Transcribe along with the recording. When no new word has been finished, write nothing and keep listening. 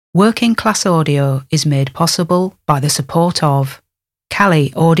Working Class Audio is made possible by the support of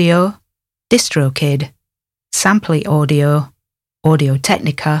Kali Audio, DistroKid, Sampley Audio, Audio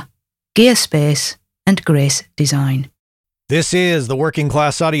Technica, Gearspace, and Grace Design. This is the Working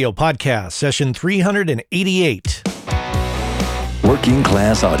Class Audio Podcast, session 388. Working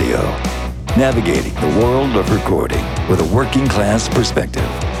Class Audio, navigating the world of recording with a working class perspective.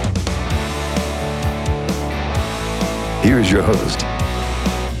 Here's your host,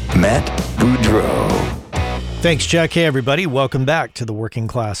 Matt Boudreau. Thanks, Chuck. Hey, everybody. Welcome back to the Working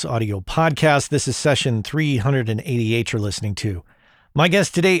Class Audio Podcast. This is session 388 you're listening to. My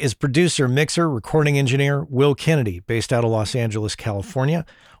guest today is producer, mixer, recording engineer Will Kennedy, based out of Los Angeles, California.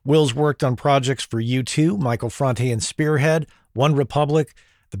 Will's worked on projects for U2, Michael Franti and Spearhead, One Republic,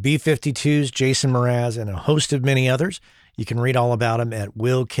 the B-52s, Jason Mraz, and a host of many others. You can read all about him at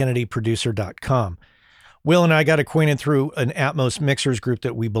willkennedyproducer.com. Will and I got acquainted through an Atmos Mixers group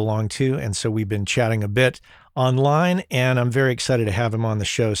that we belong to, and so we've been chatting a bit online, and I'm very excited to have him on the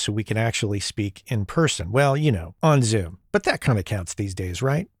show so we can actually speak in person. Well, you know, on Zoom, but that kind of counts these days,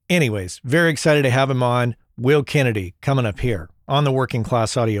 right? Anyways, very excited to have him on. Will Kennedy coming up here on the Working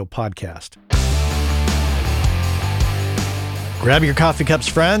Class Audio Podcast. Grab your coffee cups,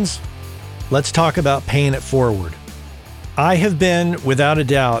 friends. Let's talk about paying it forward. I have been, without a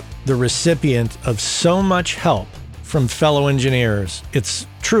doubt, the recipient of so much help from fellow engineers. It's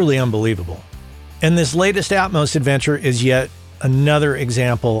truly unbelievable. And this latest Atmos adventure is yet another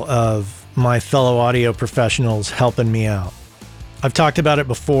example of my fellow audio professionals helping me out. I've talked about it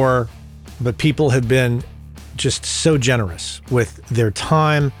before, but people have been just so generous with their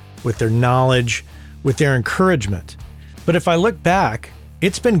time, with their knowledge, with their encouragement. But if I look back,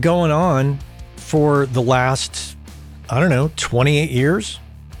 it's been going on for the last 28 years?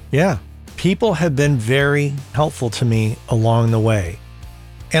 Yeah. People have been very helpful to me along the way.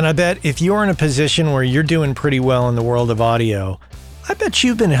 And I bet if you're in a position where you're doing pretty well in the world of audio, I bet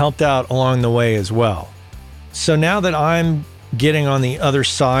you've been helped out along the way as well. So now that I'm getting on the other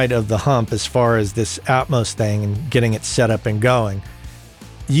side of the hump as far as this Atmos thing and getting it set up and going,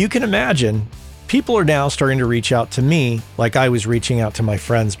 you can imagine people are now starting to reach out to me like I was reaching out to my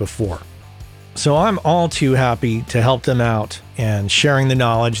friends before. So I'm all too happy to help them out and sharing the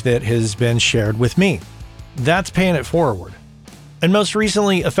knowledge that has been shared with me. That's paying it forward. And most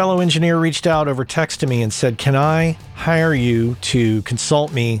recently, a fellow engineer reached out over text to me and said, "Can I hire you to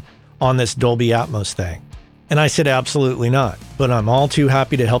consult me on this Dolby Atmos thing?" And I said, "Absolutely not, but I'm all too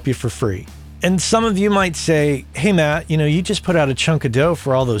happy to help you for free." And some of you might say, "Hey, Matt, you just put out a chunk of dough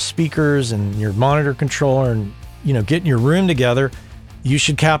for all those speakers and your monitor controller and, getting your room together. You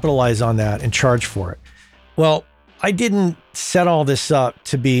should capitalize on that and charge for it." Well, I didn't set all this up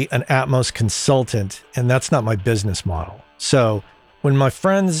to be an Atmos consultant, and that's not my business model. So when my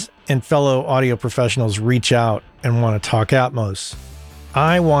friends and fellow audio professionals reach out and want to talk Atmos,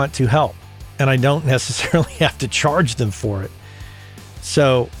 I want to help, and I don't necessarily have to charge them for it.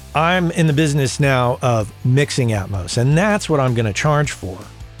 So I'm in the business now of mixing Atmos, and that's what I'm going to charge for.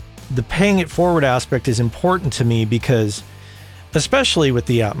 The paying it forward aspect is important to me because, especially with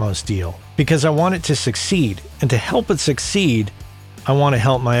the Atmos deal, because I want it to succeed. And to help it succeed, I want to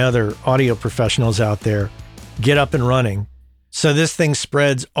help my other audio professionals out there get up and running so this thing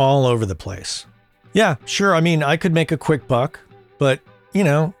spreads all over the place. Yeah, sure. I could make a quick buck, but,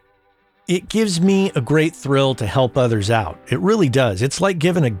 it gives me a great thrill to help others out. It really does. It's like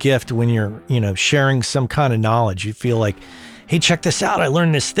giving a gift when you're, sharing some kind of knowledge. You feel like, hey, check this out. I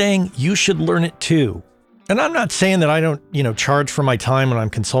learned this thing. You should learn it too. And I'm not saying that I don't, charge for my time when I'm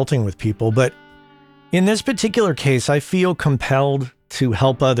consulting with people, but in this particular case, I feel compelled to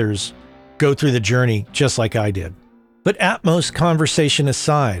help others go through the journey just like I did. But Atmos conversation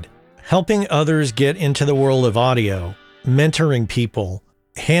aside, helping others get into the world of audio, mentoring people,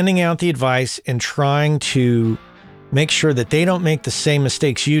 handing out the advice and trying to make sure that they don't make the same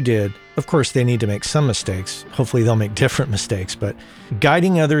mistakes you did. Of course, they need to make some mistakes. Hopefully they'll make different mistakes, but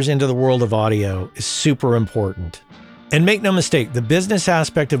guiding others into the world of audio is super important. And make no mistake, the business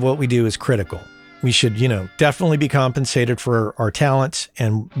aspect of what we do is critical. We should, definitely be compensated for our talents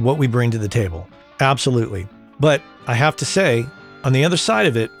and what we bring to the table. Absolutely. But I have to say, on the other side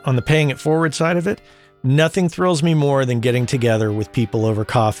of it, on the paying it forward side of it, nothing thrills me more than getting together with people over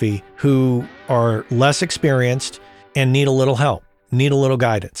coffee who are less experienced and need a little help, need a little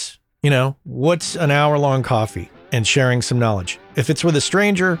guidance. What's an hour-long coffee and sharing some knowledge? If it's with a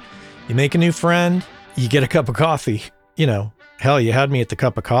stranger, you make a new friend, you get a cup of coffee. Hell, you had me at the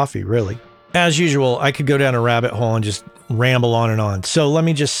cup of coffee, really. As usual, I could go down a rabbit hole and just ramble on and on. So let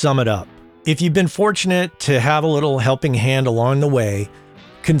me just sum it up. If you've been fortunate to have a little helping hand along the way,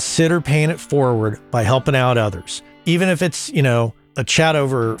 consider paying it forward by helping out others. Even if it's, a chat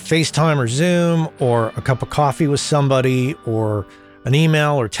over FaceTime or Zoom, or a cup of coffee with somebody, or an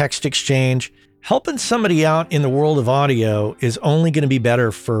email or text exchange. Helping somebody out in the world of audio is only going to be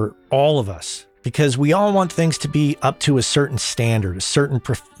better for all of us, because we all want things to be up to a certain standard, a certain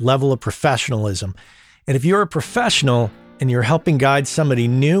level of professionalism. And if you're a professional and you're helping guide somebody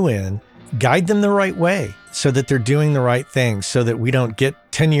new in, guide them the right way so that they're doing the right things, so that we don't get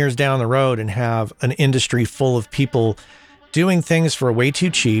 10 years down the road and have an industry full of people doing things for way too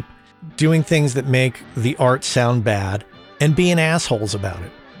cheap, doing things that make the art sound bad, and being assholes about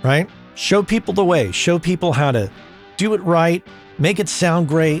it, right? Show people the way. Show people how to do it right, make it sound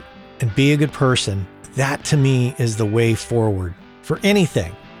great, and be a good person. That, to me, is the way forward for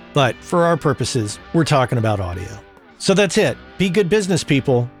anything. But for our purposes, we're talking about audio. So that's it. Be good business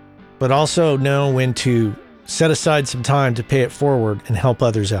people, but also know when to set aside some time to pay it forward and help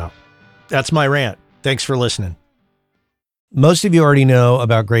others out. That's my rant. Thanks for listening. Most of you already know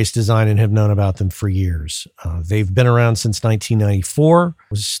about Grace Design and have known about them for years. They've been around since 1994. It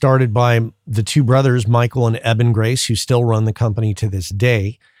was started by the two brothers, Michael and Eben Grace, who still run the company to this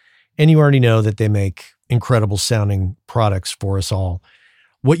day. And you already know that they make incredible sounding products for us all.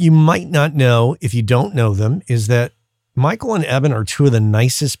 What you might not know, if you don't know them, is that Michael and Eben are two of the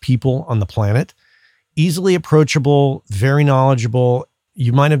nicest people on the planet. Easily approachable, very knowledgeable.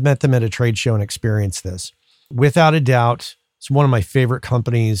 You might have met them at a trade show and experienced this. Without a doubt, it's one of my favorite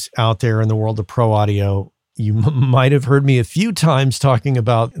companies out there in the world of pro audio. You might have heard me a few times talking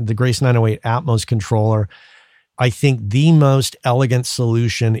about the Grace 908 Atmos controller. I think the most elegant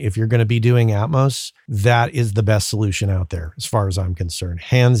solution, if you're going to be doing Atmos, that is the best solution out there, as far as I'm concerned,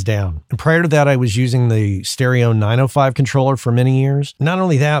 hands down. And prior to that, I was using the Stereo 905 controller for many years. Not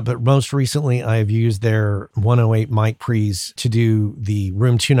only that, but most recently, I've used their 108 mic pre's to do the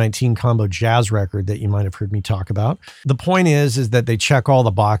Room 219 combo jazz record that you might have heard me talk about. The point is that they check all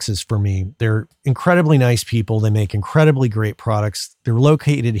the boxes for me. They're incredibly nice people. They make incredibly great products. They're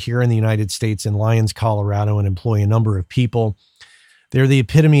located here in the United States in Lyons, Colorado, and employ a number of people. They're the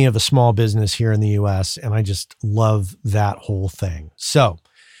epitome of a small business here in the US, and I just love that whole thing. So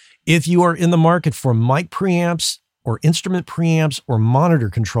if you are in the market for mic preamps or instrument preamps or monitor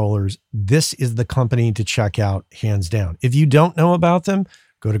controllers, this is the company to check out, hands down. If you don't know about them,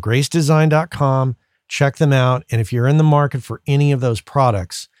 go to gracedesign.com, check them out. And if you're in the market for any of those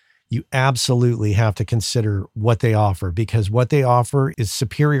products, you absolutely have to consider what they offer, because what they offer is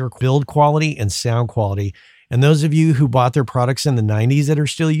superior build quality and sound quality. And those of you who bought their products in the 90s that are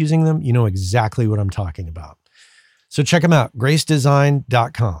still using them, you know exactly what I'm talking about. So check them out,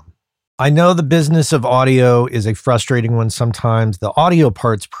 gracedesign.com. I know the business of audio is a frustrating one sometimes. The audio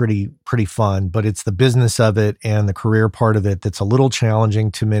part's pretty fun, but it's the business of it and the career part of it that's a little challenging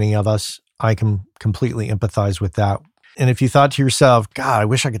to many of us. I can completely empathize with that. And if you thought to yourself, God, I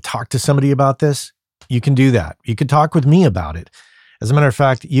wish I could talk to somebody about this, you can do that. You can talk with me about it. As a matter of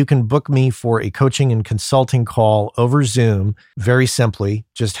fact, you can book me for a coaching and consulting call over Zoom very simply.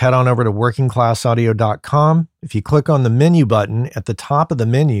 Just head on over to workingclassaudio.com. If you click on the menu button at the top of the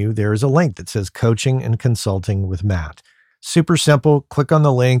menu, there is a link that says Coaching and Consulting with Matt. Super simple. Click on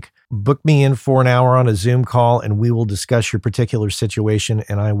the link, book me in for an hour on a Zoom call, and we will discuss your particular situation,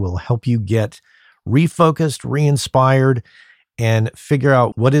 and I will help you get refocused, re-inspired, and figure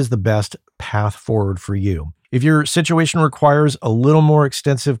out what is the best path forward for you. If your situation requires a little more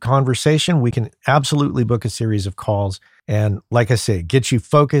extensive conversation, we can absolutely book a series of calls and, like I say, get you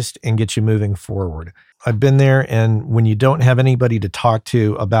focused and get you moving forward. I've been there, and when you don't have anybody to talk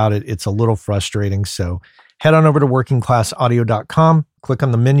to about it, it's a little frustrating. So head on over to workingclassaudio.com, click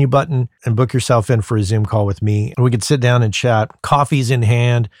on the menu button, and book yourself in for a Zoom call with me. And we could sit down and chat, coffees in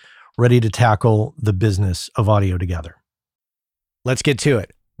hand, ready to tackle the business of audio together. Let's get to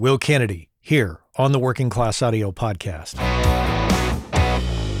it. Will Kennedy, here on the Working Class Audio Podcast.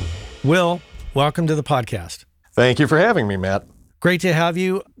 Will, welcome to the podcast. Thank you for having me, Matt. Great to have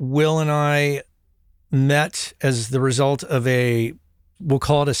you. Will and I met as the result of we'll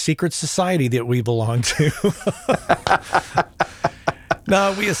call it a secret society that we belong to.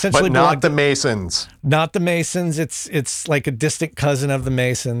 No, we essentially but not the Masons. Not the Masons. It's like a distant cousin of the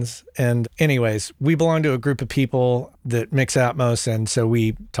Masons. And anyways, we belong to a group of people that mix Atmos, and so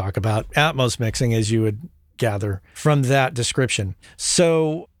we talk about Atmos mixing, as you would gather from that description.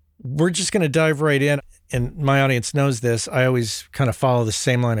 So we're just going to dive right in. And my audience knows this. I always kind of follow the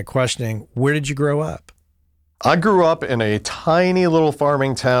same line of questioning. Where did you grow up? I grew up in a tiny little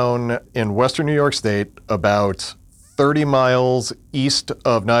farming town in western New York State, about 30 miles east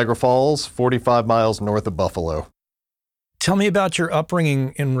of Niagara Falls, 45 miles north of Buffalo. Tell me about your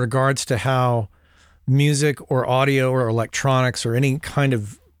upbringing in regards to how music or audio or electronics or any kind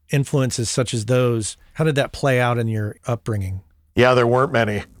of influences such as those, how did that play out in your upbringing? Yeah, there weren't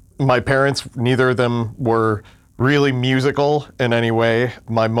many. My parents, neither of them were really musical in any way.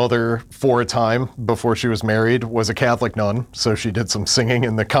 My mother, for a time before she was married, was a Catholic nun, so she did some singing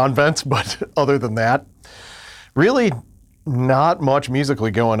in the convent, but other than that, really not much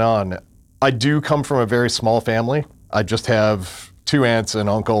musically going on. I do come from a very small family. I just have 2 aunts, an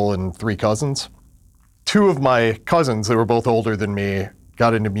uncle, and 3 cousins. 2 of my cousins, they were both older than me,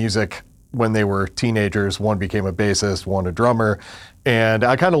 got into music when they were teenagers. One became a bassist, one a drummer, and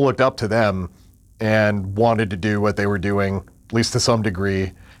I kind of looked up to them and wanted to do what they were doing, at least to some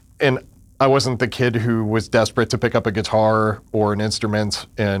degree. And I wasn't the kid who was desperate to pick up a guitar or an instrument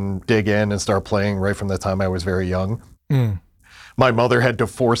and dig in and start playing right from the time I was very young. My mother had to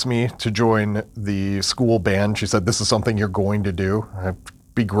force me to join the school band. She said, "This is something you're going to do." I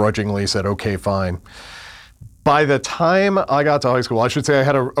begrudgingly said, "Okay, fine." By the time I got to high school, I should say I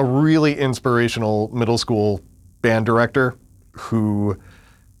had a really inspirational middle school band director who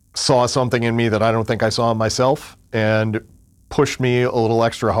saw something in me that I don't think I saw in myself and pushed me a little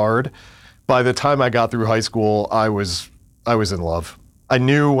extra hard. By the time I got through high school, I was in love. I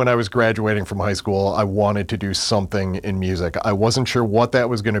knew when I was graduating from high school, I wanted to do something in music. I wasn't sure what that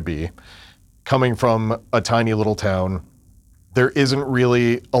was going to be. Coming from a tiny little town, there isn't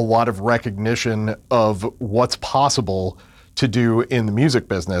really a lot of recognition of what's possible to do in the music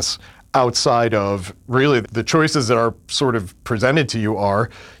business outside of really the choices that are sort of presented to you are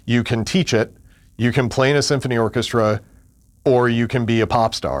you can teach it, you can play in a symphony orchestra, or you can be a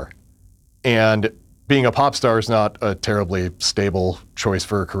pop star. And being a pop star is not a terribly stable choice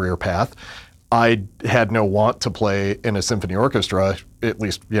for a career path. I had no want to play in a symphony orchestra, at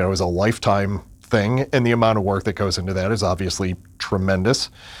least, as a lifetime thing, and the amount of work that goes into that is obviously tremendous.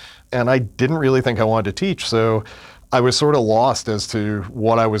 And I didn't really think I wanted to teach, so I was sort of lost as to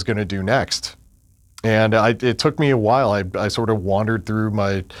what I was going to do next. And it took me a while. I sort of wandered through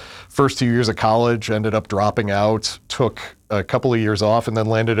my first 2 years of college, ended up dropping out, took a couple of years off, and then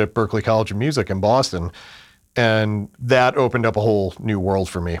landed at Berklee College of Music in Boston. And that opened up a whole new world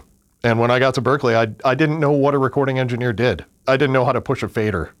for me. And when I got to Berklee, I didn't know what a recording engineer did. I didn't know how to push a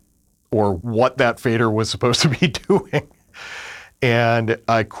fader or what that fader was supposed to be doing. And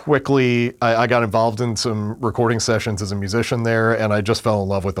I quickly got involved in some recording sessions as a musician there, and I just fell in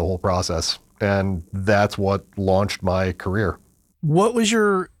love with the whole process. And that's what launched my career. What was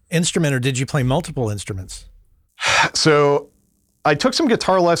your instrument, or did you play multiple instruments? So I took some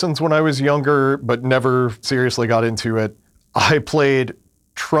guitar lessons when I was younger, but never seriously got into it. I played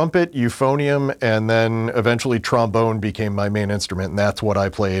trumpet, euphonium, and then eventually trombone became my main instrument. And that's what I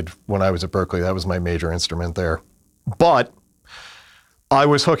played when I was at Berklee. That was my major instrument there. But I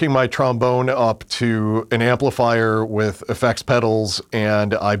was hooking my trombone up to an amplifier with effects pedals,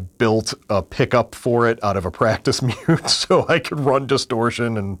 and I built a pickup for it out of a practice mute so I could run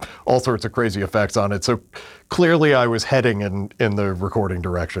distortion and all sorts of crazy effects on it. So clearly I was heading in the recording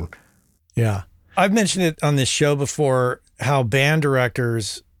direction. Yeah. I've mentioned it on this show before, how band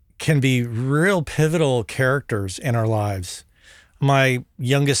directors can be real pivotal characters in our lives. My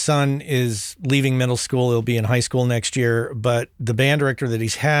youngest son is leaving middle school. He'll be in high school next year, but the band director that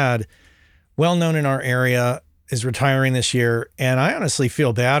he's had, well known in our area, is retiring this year. And I honestly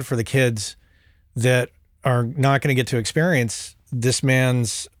feel bad for the kids that are not going to get to experience this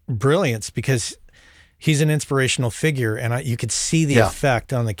man's brilliance, because he's an inspirational figure, and you could see the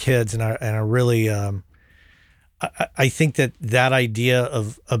effect on the kids. And I really, I think that idea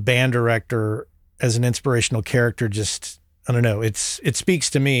of a band director as an inspirational character just, I don't know, it speaks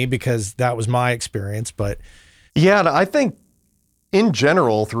to me because that was my experience. But yeah, and I think in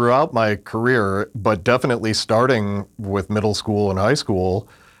general throughout my career, but definitely starting with middle school and high school,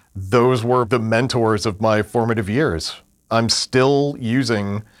 those were the mentors of my formative years. I'm still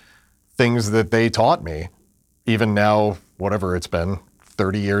using things that they taught me, even now, whatever it's been,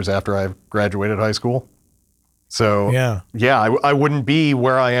 30 years after I graduated high school. So yeah, I wouldn't be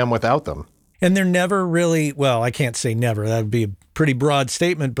where I am without them. And they're never really, well, I can't say never, that would be a pretty broad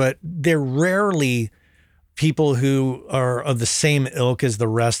statement, but they're rarely people who are of the same ilk as the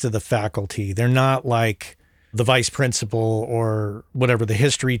rest of the faculty. They're not like the vice principal or whatever, the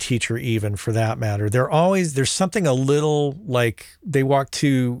history teacher even, for that matter. There's something a little like they walk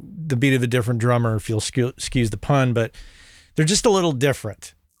to the beat of a different drummer, if you'll excuse the pun, but they're just a little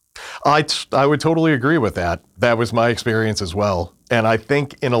different. I would totally agree with that. That was my experience as well. And I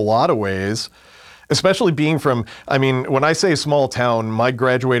think in a lot of ways, especially being from, when I say small town, my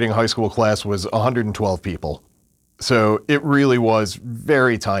graduating high school class was 112 people. So it really was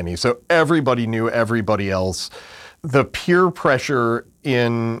very tiny. So everybody knew everybody else. The peer pressure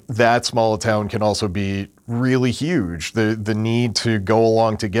in that small town can also be really huge. The need to go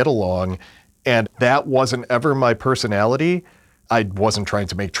along to get along. And that wasn't ever my personality. I wasn't trying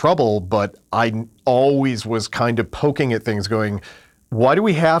to make trouble, but I always was kind of poking at things going, why do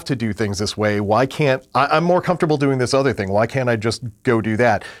we have to do things this way? Why can't, I'm more comfortable doing this other thing. Why can't I just go do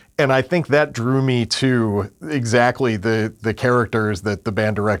that? And I think that drew me to exactly the characters that the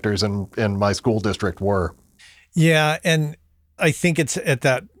band directors in my school district were. Yeah. And I think it's at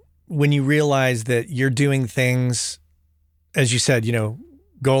that, when you realize that you're doing things, as you said,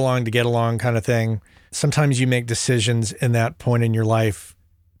 go along to get along kind of thing. Sometimes you make decisions in that point in your life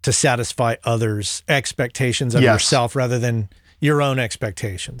to satisfy others' expectations of yourself rather than your own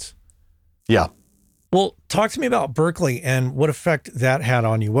expectations. Yeah. Well, talk to me about Berklee and what effect that had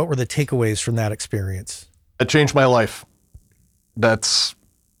on you. What were the takeaways from that experience? It changed my life. That's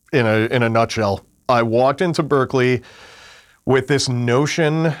in a nutshell. I walked into Berklee with this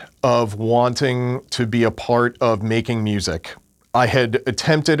notion of wanting to be a part of making music. I had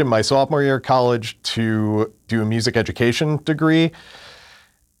attempted in my sophomore year of college to do a music education degree.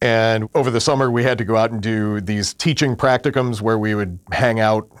 And over the summer, we had to go out and do these teaching practicums where we would hang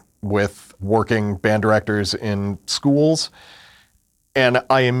out with working band directors in schools. And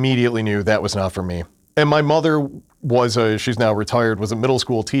I immediately knew that was not for me. And my mother she's now retired, was a middle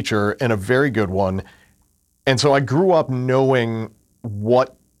school teacher and a very good one. And so I grew up knowing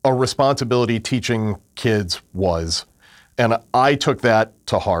what a responsibility teaching kids was. And I took that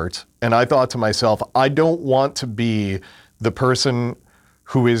to heart. And I thought to myself, I don't want to be the person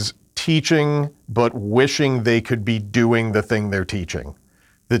who is teaching but wishing they could be doing the thing they're teaching.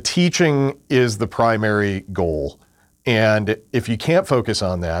 The teaching is the primary goal. And if you can't focus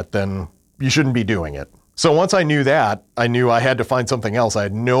on that, then you shouldn't be doing it. So once I knew that, I knew I had to find something else. I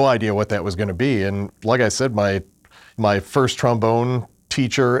had no idea what that was going to be. And like I said, my first trombone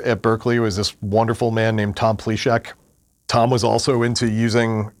teacher at Berklee was this wonderful man named Tom Pleshek. Tom was also into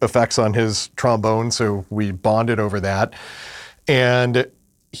using effects on his trombone, so we bonded over that. And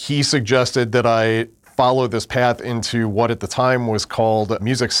he suggested that I follow this path into what at the time was called a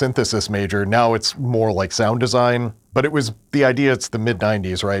music synthesis major. Now it's more like sound design, but it was the idea, it's the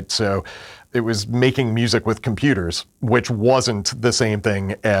mid-90s, right? So it was making music with computers, which wasn't the same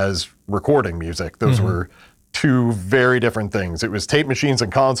thing as recording music. Those were two very different things. It was tape machines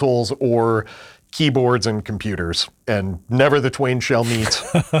and consoles or keyboards and computers, and never the twain shall meet.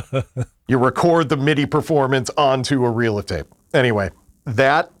 You record the MIDI performance onto a reel of tape. Anyway,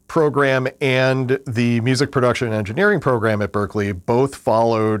 that program and the music production and engineering program at Berklee both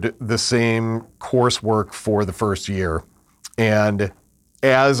followed the same coursework for the first year. And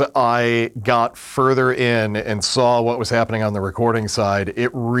as I got further in and saw what was happening on the recording side,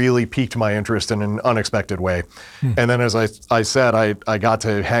 it really piqued my interest in an unexpected way. And then, as I said, I got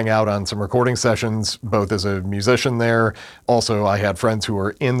to hang out on some recording sessions, both as a musician there. Also, I had friends who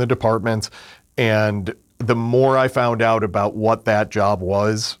were in the department. And the more I found out about what that job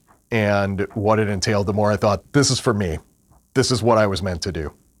was and what it entailed, the more I thought, this is for me. This is what I was meant to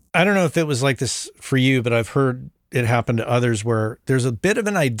do. I don't know if it was like this for you, but I've heard it happened to others where there's a bit of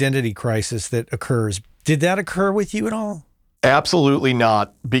an identity crisis that occurs. Did that occur with you at all? Absolutely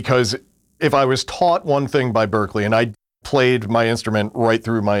not, because if I was taught one thing by Berklee, and I played my instrument right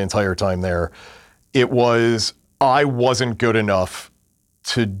through my entire time there, it was I wasn't good enough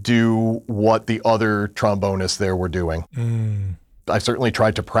to do what the other trombonists there were doing. I certainly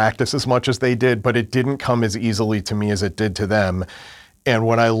tried to practice as much as they did, but it didn't come as easily to me as it did to them. And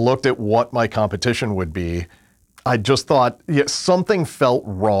when I looked at what my competition would be, I just thought something felt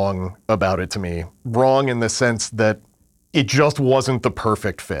wrong about it to me. Wrong in the sense that it just wasn't the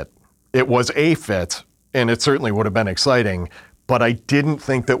perfect fit. It was a fit, and it certainly would have been exciting, but I didn't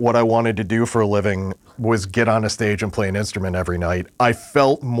think that what I wanted to do for a living was get on a stage and play an instrument every night. I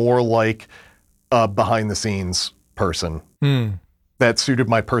felt more like a behind-the-scenes person. That suited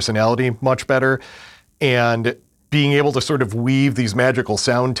my personality much better. And being able to sort of weave these magical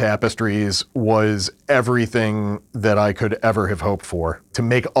sound tapestries was everything that I could ever have hoped for. To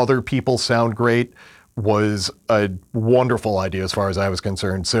make other people sound great was a wonderful idea as far as I was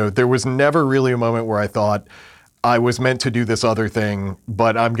concerned. So there was never really a moment where I thought I was meant to do this other thing,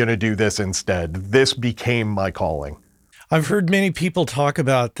 but I'm going to do this instead. This became my calling. I've heard many people talk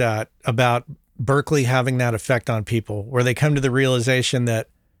about that, about Berklee having that effect on people, where they come to the realization that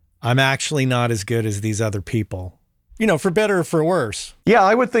I'm actually not as good as these other people. For better or for worse. Yeah,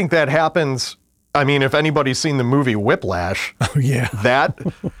 I would think that happens. I mean, if anybody's seen the movie Whiplash, oh yeah,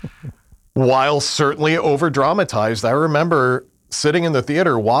 while certainly over dramatized. I remember sitting in the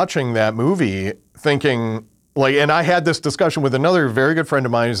theater watching that movie thinking, like, and I had this discussion with another very good friend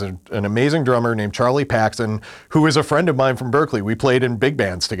of mine who's an amazing drummer named Charlie Paxton, who is a friend of mine from Berkeley. We played in big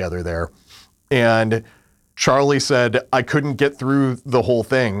bands together there. And Charlie said, I couldn't get through the whole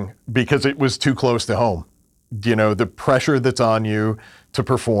thing because it was too close to home. You know, the pressure that's on you to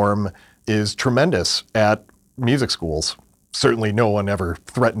perform is tremendous at music schools. Certainly no one ever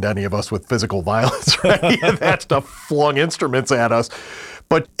threatened any of us with physical violence or any of that stuff, flung instruments at us.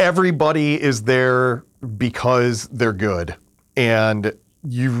 But everybody is there because they're good. And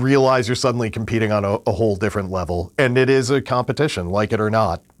you realize you're suddenly competing on a whole different level. And it is a competition, like it or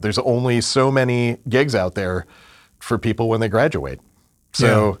not. There's only so many gigs out there for people when they graduate.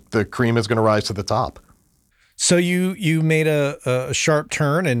 So the cream is going to rise to the top. So you made a sharp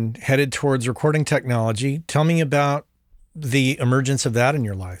turn and headed towards recording technology. Tell me about the emergence of that in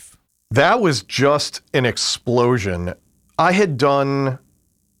your life. That was just an explosion. I had done,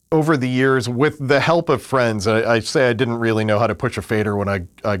 over the years, with the help of friends, I say I didn't really know how to push a fader when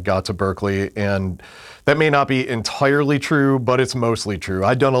I got to Berkeley, and that may not be entirely true, but it's mostly true.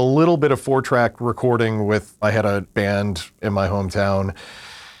 I'd done a little bit of 4-track recording I had a band in my hometown,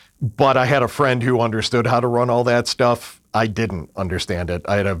 but I had a friend who understood how to run all that stuff. I didn't understand it.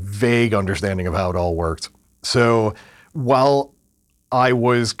 I had a vague understanding of how it all worked. So while I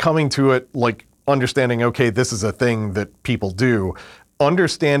was coming to it, like, understanding, okay, this is a thing that people do,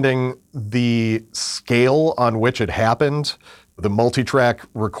 understanding the scale on which it happened, the multi-track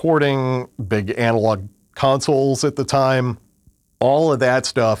recording, big analog consoles at the time, all of that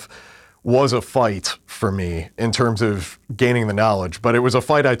stuff was a fight for me in terms of gaining the knowledge. But it was a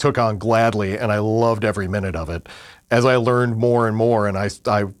fight I took on gladly, and I loved every minute of it. As I learned more and more, and I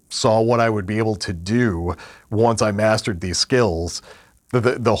saw what I would be able to do once I mastered these skills,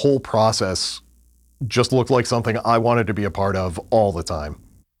 the whole process just looked like something I wanted to be a part of all the time.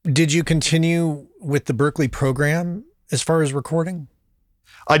 Did you continue with the Berkeley program as far as recording?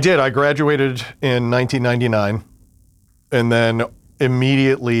 I did. I graduated in 1999 and then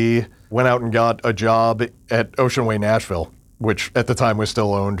immediately went out and got a job at Ocean Way Nashville, which at the time was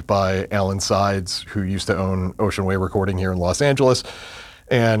still owned by Alan Sides, who used to own Ocean Way Recording here in Los Angeles,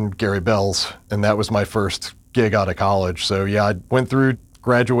 and Gary Bells. And that was my first gig out of college. So yeah, I went through,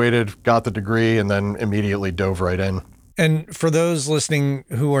 graduated, got the degree, and then immediately dove right in. And for those listening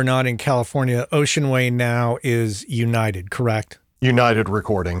who are not in California, Ocean Way now is United, correct? United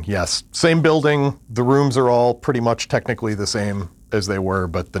Recording, yes. Same building. The rooms are all pretty much technically the same as they were,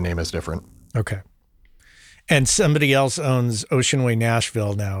 but the name is different. Okay. And somebody else owns Ocean Way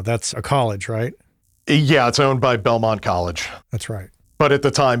Nashville now. That's a college, right? Yeah, it's owned by Belmont College. That's right. But at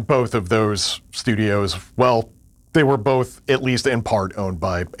the time, both of those studios, well, they were both, at least in part, owned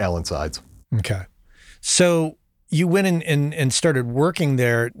by Alan Sides. Okay. So you went in and started working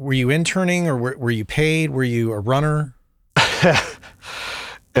there. Were you interning, or were you paid? Were you a runner?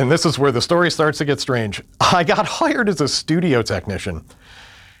 And this is where the story starts to get strange. I got hired as a studio technician.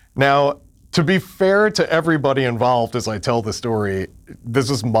 Now, to be fair to everybody involved as I tell the story, this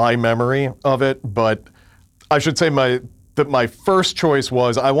is my memory of it, but I should say that my first choice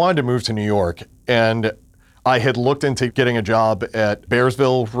was I wanted to move to New York, and I had looked into getting a job at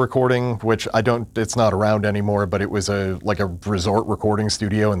Bearsville Recording, which it's not around anymore, but it was like a resort recording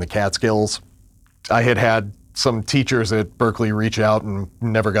studio in the Catskills. I had some teachers at Berkeley reach out and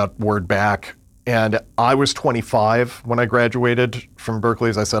never got word back. And I was 25 when I graduated from Berkeley.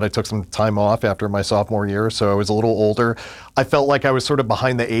 As I said, I took some time off after my sophomore year, so I was a little older. I felt like I was sort of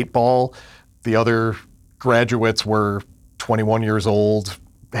behind the 8 ball. The other graduates were 21 years old,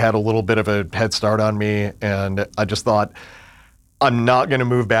 had a little bit of a head start on me, and I just thought, I'm not going to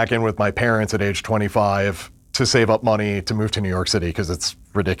move back in with my parents at age 25 to save up money to move to New York City, because it's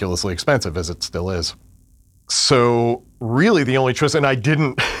ridiculously expensive, as it still is. So really the only choice, and I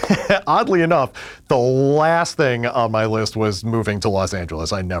didn't, oddly enough, the last thing on my list was moving to Los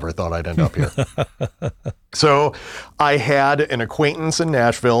Angeles. I never thought I'd end up here. So I had an acquaintance in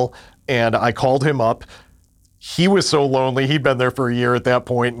Nashville, and I called him up. He was so lonely. He'd been there for a year at that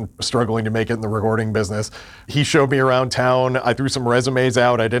point and struggling to make it in the recording business. He showed me around town. I threw some resumes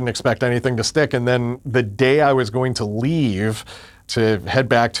out. I didn't expect anything to stick. And then the day I was going to leave to head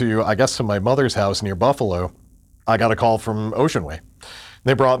back to, I guess, to my mother's house near Buffalo, I got a call from Ocean Way.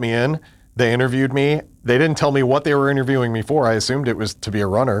 They brought me in. They interviewed me. They didn't tell me what they were interviewing me for. I assumed it was to be a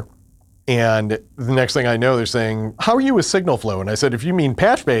runner. And the next thing I know, they're saying, how are you with signal flow? And I said, if you mean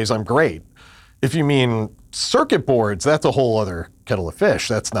patch bays, I'm great. If you mean circuit boards, that's a whole other kettle of fish.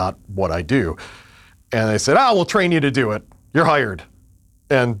 That's not what I do. And they said, we'll train you to do it. You're hired.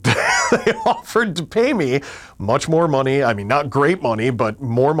 And they offered to pay me much more money. I mean, not great money, but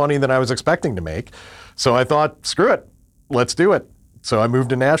more money than I was expecting to make. So I thought, screw it, let's do it. So I moved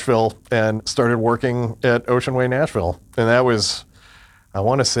to Nashville and started working at Ocean Way Nashville. And that was, I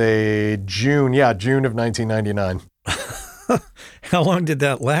want to say June of 1999. How long did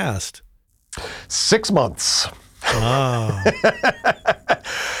that last? 6 months. Oh.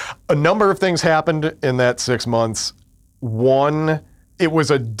 A number of things happened in that 6 months. One, it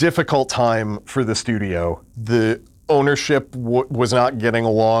was a difficult time for the studio. The ownership was not getting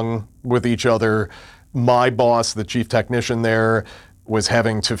along with each other. My boss, the chief technician there, was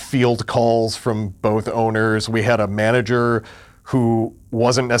having to field calls from both owners. We had a manager who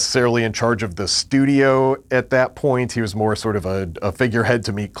wasn't necessarily in charge of the studio at that point. He was more sort of a figurehead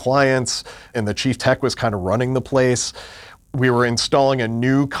to meet clients, and the chief tech was kind of running the place. We were installing a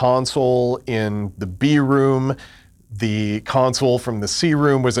new console in the B room. The console from the C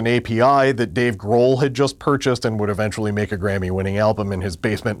room was an API that Dave Grohl had just purchased and would eventually make a Grammy-winning album in his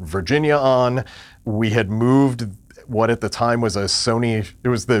basement in Virginia on. We had moved what at the time was a Sony, it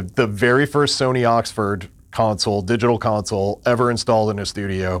was the very first Sony Oxford console, digital console, ever installed in a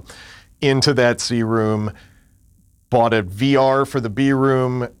studio, into that C room. Bought a VR for the B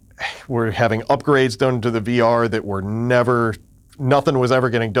room. We're having upgrades done to the VR that were nothing was ever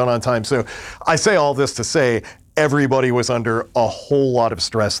getting done on time. So I say all this to say everybody was under a whole lot of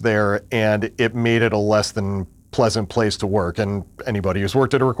stress there, and it made it a less than pleasant place to work. And anybody who's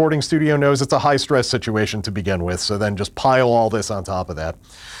worked at a recording studio knows it's a high stress situation to begin with. So then just pile all this on top of that.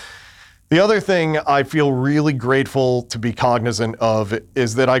 The other thing I feel really grateful to be cognizant of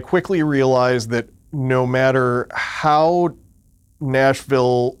is that I quickly realized that no matter how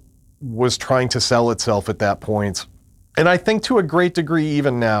Nashville was trying to sell itself at that point, and I think to a great degree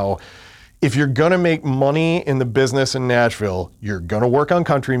even now, if you're gonna make money in the business in Nashville, you're gonna work on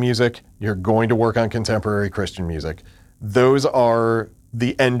country music, you're going to work on contemporary Christian music. Those are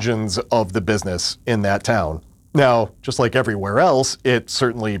the engines of the business in that town. Now, just like everywhere else, it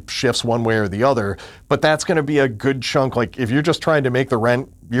certainly shifts one way or the other, but that's gonna be a good chunk. Like if you're just trying to make the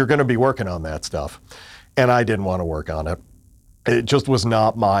rent, you're gonna be working on that stuff. And I didn't wanna work on it. It just was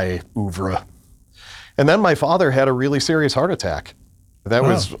not my oeuvre. And then my father had a really serious heart attack. That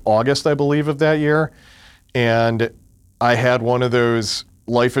was August, I believe, of that year. And I had one of those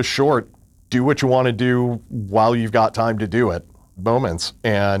life is short, do what you want to do while you've got time to do it moments.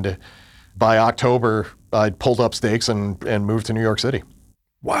 And by October, I pulled up stakes and moved to New York City.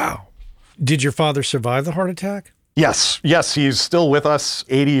 Wow. Did your father survive the heart attack? Yes, he's still with us,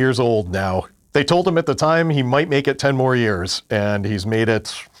 80 years old now. They told him at the time he might make it 10 more years, and he's made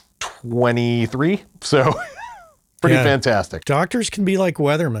it 23. So pretty fantastic. Doctors can be like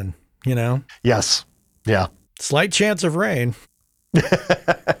weathermen, you know? Yes. Yeah. Slight chance of rain.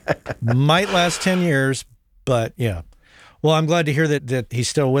 Might last 10 years, but yeah. Well, I'm glad to hear that he's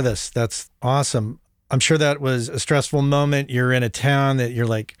still with us. That's awesome. I'm sure that was a stressful moment. You're in a town that you're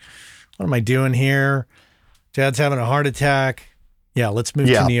like, what am I doing here? Dad's having a heart attack. Yeah, let's move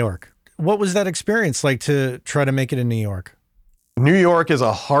to New York. What was that experience like to try to make it in New York? New York is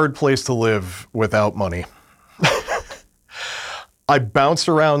a hard place to live without money. I bounced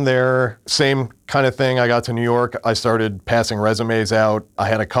around there, same kind of thing. I got to New York. I started passing resumes out. I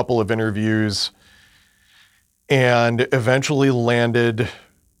had a couple of interviews and eventually landed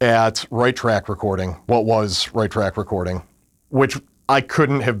at Right Track Recording, what was Right Track Recording, which I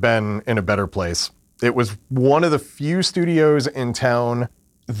couldn't have been in a better place. It was one of the few studios in town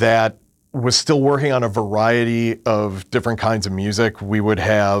that was still working on a variety of different kinds of music. We would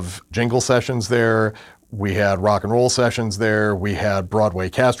have jingle sessions there. We had rock and roll sessions there. We had Broadway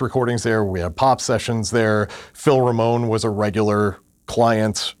cast recordings there. We had pop sessions there. Phil Ramone was a regular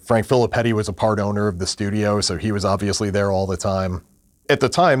client. Frank Filippetti was a part owner of the studio, so he was obviously there all the time. At the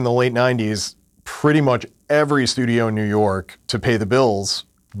time, the late 90s, pretty much every studio in New York, to pay the bills,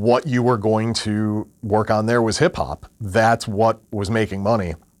 what you were going to work on there was hip hop. That's what was making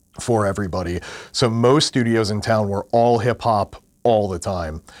money for everybody. So most studios in town were all hip hop all the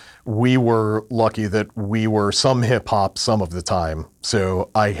time. We were lucky that we were some hip hop some of the time. So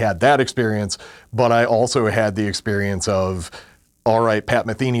I had that experience, but I also had the experience of, all right, Pat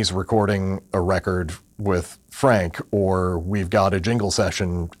Metheny's recording a record with Frank, or we've got a jingle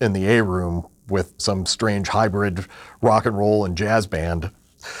session in the A room with some strange hybrid rock and roll and jazz band.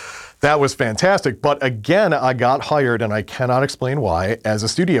 That was fantastic. But again, I got hired, and I cannot explain why, as a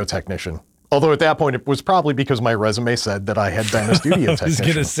studio technician. Although at that point, it was probably because my resume said that I had been a studio technician. I was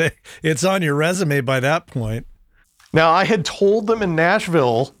going to say, it's on your resume by that point. Now, I had told them in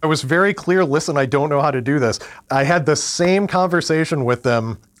Nashville, I was very clear, listen, I don't know how to do this. I had the same conversation with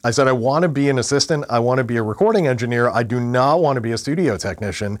them I said, I want to be an assistant. I want to be a recording engineer. I do not want to be a studio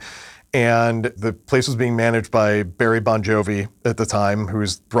technician. And the place was being managed by Barry Bon Jovi at the time,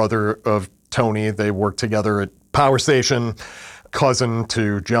 who's brother of Tony. They worked together at Power Station, cousin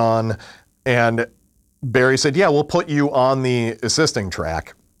to John. And Barry said, yeah, we'll put you on the assisting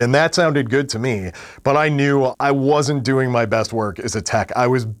track. And that sounded good to me, but I knew I wasn't doing my best work as a tech. I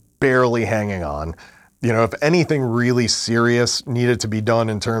was barely hanging on. You know, if anything really serious needed to be done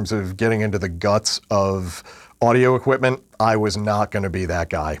in terms of getting into the guts of audio equipment, I was not going to be that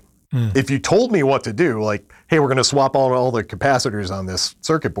guy. If you told me what to do, like, hey, we're going to swap all the capacitors on this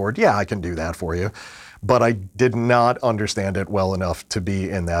circuit board, yeah, I can do that for you. But I did not understand it well enough to be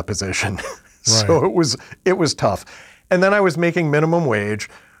in that position. So it was tough. And then I was making minimum wage,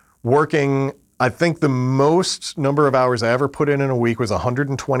 working, I think the most number of hours I ever put in a week was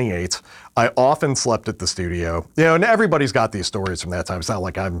 128. I often slept at the studio. You know, and everybody's got these stories from that time. It's not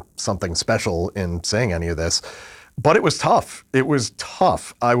like I'm something special in saying any of this, but it was tough. It was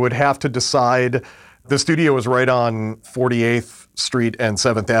tough. I would have to decide. The studio was right on 48th Street and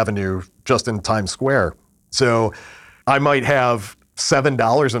 7th Avenue, just in Times Square. So I might have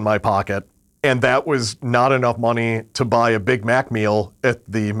 $7 in my pocket, and that was not enough money to buy a Big Mac meal at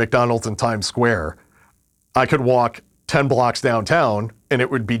the McDonald's in Times Square. I could walk 10 blocks downtown and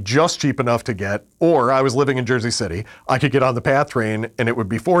it would be just cheap enough to get, or I was living in Jersey City, I could get on the PATH train and it would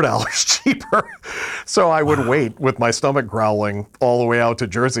be $4 cheaper. So I would wait with my stomach growling all the way out to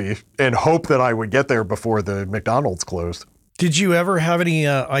Jersey and hope that I would get there before the McDonald's closed. Did you ever have any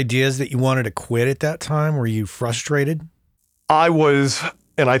ideas that you wanted to quit at that time? Were you frustrated? I was.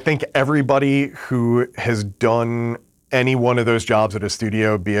 And I think everybody who has done any one of those jobs at a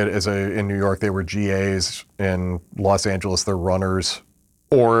studio, be it in New York, they were GAs, in Los Angeles, they're runners,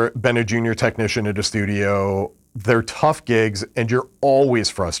 or been a junior technician at a studio, they're tough gigs and you're always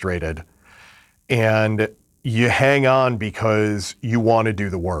frustrated. And you hang on because you want to do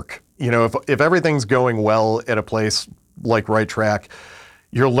the work. You know, if everything's going well at a place like Right Track,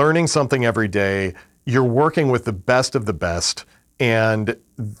 you're learning something every day, you're working with the best of the best, and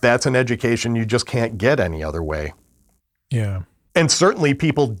that's an education you just can't get any other way. Yeah. And certainly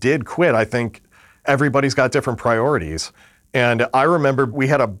people did quit. I think everybody's got different priorities. And I remember we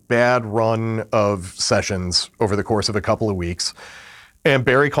had a bad run of sessions over the course of a couple of weeks. And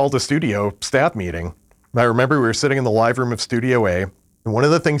Barry called a studio staff meeting. I remember we were sitting in the live room of Studio A. And one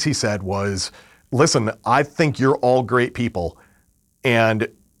of the things he said was, listen, I think you're all great people. And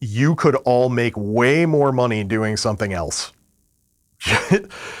you could all make way more money doing something else.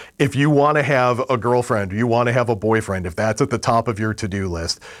 If you want to have a girlfriend, you want to have a boyfriend, if that's at the top of your to-do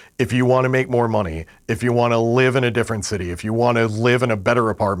list, if you want to make more money, if you want to live in a different city, if you want to live in a better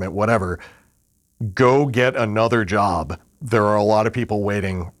apartment, whatever, go get another job. There are a lot of people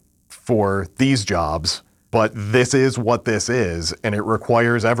waiting for these jobs, but this is what this is, and it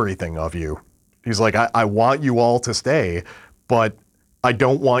requires everything of you. He's like, I want you all to stay, but I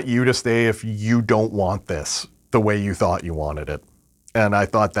don't want you to stay if you don't want this the way you thought you wanted it. And I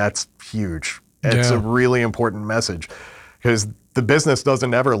thought that's huge. It's a really important message because the business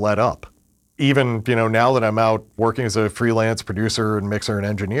doesn't ever let up. Even, you know, now that I'm out working as a freelance producer and mixer and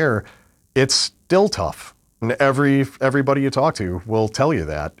engineer, it's still tough. And everybody you talk to will tell you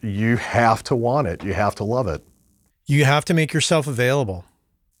that. You have to want it. You have to love it. You have to make yourself available.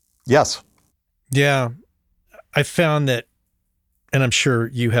 Yes. Yeah. I found that, and I'm sure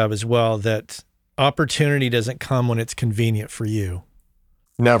you have as well, that opportunity doesn't come when it's convenient for you.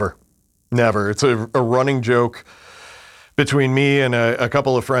 Never. It's a running joke between me and a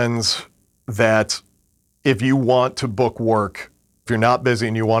couple of friends that if you want to book work, if you're not busy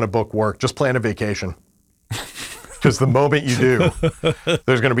and you want to book work, just plan a vacation. Because the moment you do,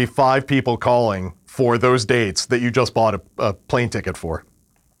 there's going to be 5 people calling for those dates that you just bought a plane ticket for.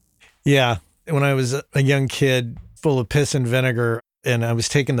 Yeah. When I was a young kid full of piss and vinegar, and I was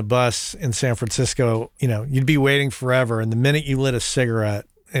taking the bus in San Francisco, you know, you'd be waiting forever. And the minute you lit a cigarette,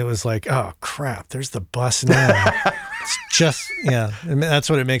 it was like, oh crap, there's the bus now. It's just, yeah. And that's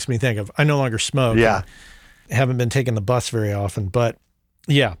what it makes me think of. I no longer smoke. Yeah. I haven't been taking the bus very often, but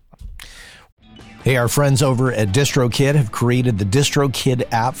yeah. Hey, our friends over at DistroKid have created the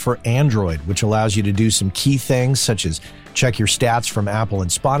DistroKid app for Android, which allows you to do some key things such as check your stats from Apple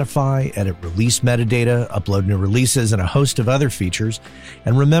and Spotify, edit release metadata, upload new releases, and a host of other features.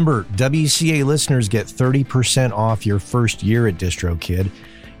 And remember, WCA listeners get 30% off your first year at DistroKid.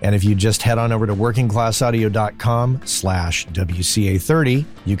 And if you just head on over to workingclassaudio.com/WCA30,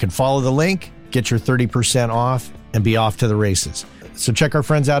 you can follow the link, get your 30% off, and be off to the races. So check our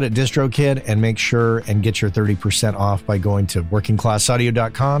friends out at DistroKid and make sure and get your 30% off by going to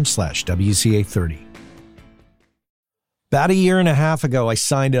workingclassaudio.com/WCA30. About a year and a half ago, I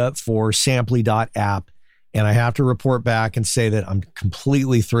signed up for Samply.app, and I have to report back and say that I'm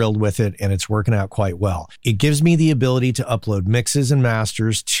completely thrilled with it, and it's working out quite well. It gives me the ability to upload mixes and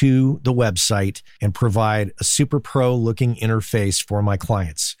masters to the website and provide a super pro looking interface for my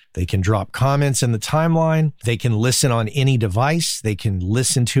clients. They can drop comments in the timeline. They can listen on any device. They can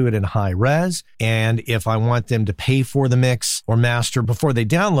listen to it in high res. And if I want them to pay for the mix or master before they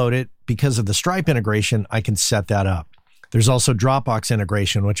download it, because of the Stripe integration, I can set that up. There's also Dropbox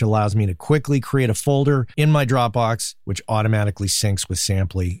integration, which allows me to quickly create a folder in my Dropbox, which automatically syncs with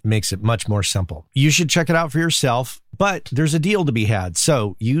Samply, makes it much more simple. You should check it out for yourself, but there's a deal to be had.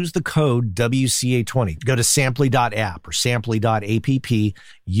 So use the code WCA20. Go to Samply.app or Samply.app,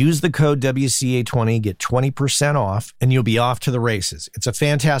 use the code WCA20, get 20% off, and you'll be off to the races. It's a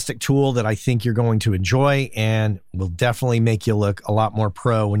fantastic tool that I think you're going to enjoy and will definitely make you look a lot more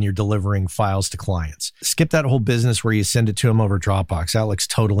pro when you're delivering files to clients. Skip that whole business where you send it to them over Dropbox. That looks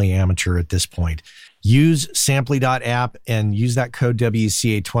totally amateur at this point. Use Samply.app and use that code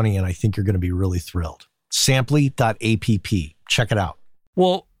WCA20, and I think you're going to be really thrilled. Samply.app. Check it out.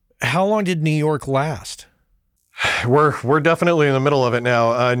 Well, how long did New York last? We're definitely in the middle of it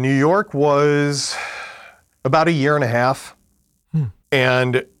now. New York was about a year and a half.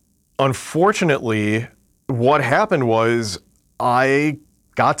 And unfortunately, what happened was I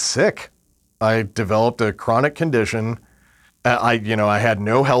got sick. I developed a chronic condition. I had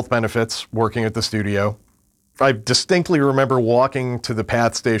no health benefits working at the studio. I distinctly remember walking to the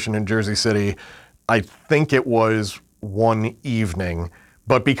PATH station in Jersey City. I think it was one evening,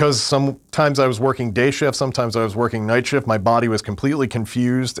 but because sometimes I was working day shift, sometimes I was working night shift, my body was completely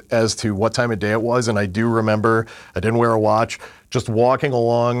confused as to what time of day it was. And I do remember, I didn't wear a watch, just walking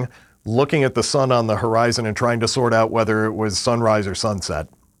along, looking at the sun on the horizon and trying to sort out whether it was sunrise or sunset.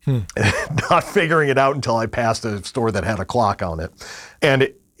 Not figuring it out until I passed a store that had a clock on it. And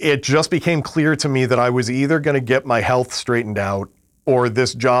it just became clear to me that I was either going to get my health straightened out or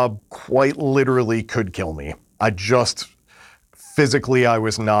this job quite literally could kill me. I just, physically, I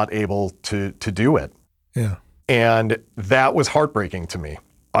was not able to do it. Yeah. And that was heartbreaking to me.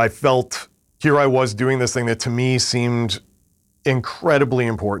 I felt, here I was doing this thing that to me seemed incredibly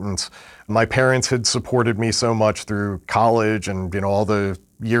important. My parents had supported me so much through college and, all the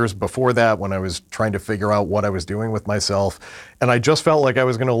years before that when I was trying to figure out what I was doing with myself. And I just felt like I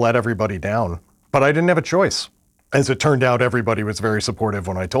was going to let everybody down. But I didn't have a choice. As it turned out, everybody was very supportive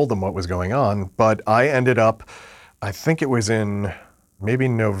when I told them what was going on. But I ended up, I think it was in maybe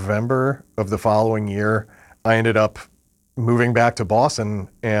November of the following year, I ended up moving back to Boston.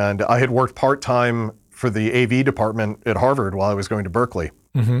 And I had worked part-time for the AV department at Harvard while I was going to Berkeley.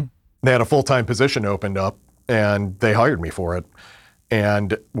 Mm-hmm. They had a full-time position opened up and they hired me for it.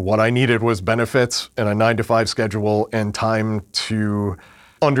 And what I needed was benefits and a 9-to-5 schedule and time to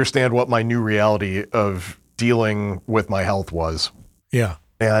understand what my new reality of dealing with my health was. Yeah.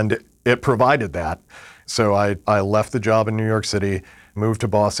 And it provided that. So I left the job in New York City, moved to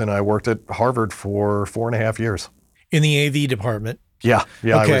Boston. I worked at Harvard for 4.5 years. In the AV department? Yeah.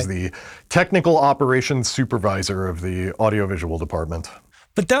 Okay. I was the technical operations supervisor of the audiovisual department.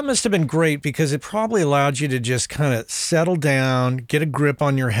 But that must have been great because it probably allowed you to just kind of settle down, get a grip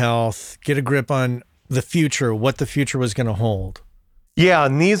on your health, get a grip on the future, what the future was going to hold. Yeah,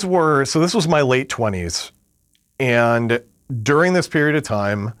 and this was my late 20s. And during this period of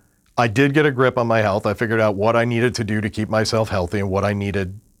time, I did get a grip on my health. I figured out what I needed to do to keep myself healthy and what I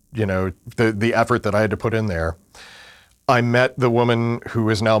needed, the effort that I had to put in there. I met the woman who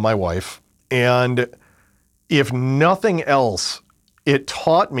is now my wife. And if nothing else, it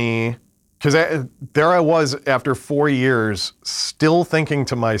taught me, because there I was after 4 years, still thinking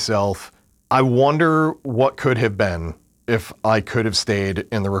to myself, I wonder what could have been if I could have stayed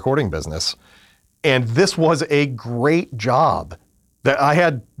in the recording business. And this was a great job that I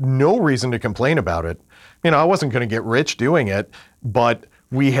had no reason to complain about it. I wasn't going to get rich doing it, but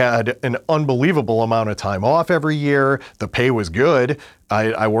we had an unbelievable amount of time off every year. The pay was good.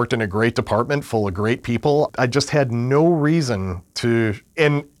 I worked in a great department full of great people. I just had no reason to,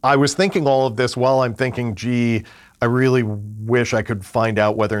 and I was thinking all of this while I'm thinking, gee, I really wish I could find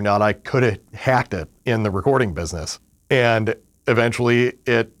out whether or not I could have hacked it in the recording business. And eventually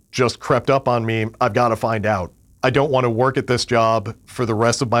it just crept up on me. I've got to find out. I don't want to work at this job for the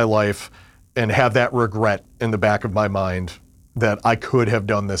rest of my life and have that regret in the back of my mind that I could have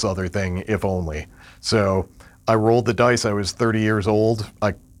done this other thing if only. So I rolled the dice. I was 30 years old.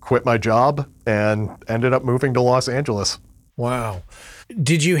 I quit my job and ended up moving to Los Angeles. Wow.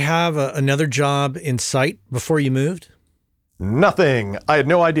 Did you have another job in sight before you moved? Nothing. I had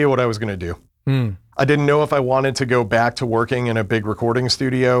no idea what I was going to do. I didn't know if I wanted to go back to working in a big recording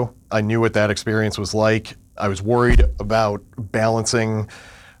studio. I knew what that experience was like. I was worried about balancing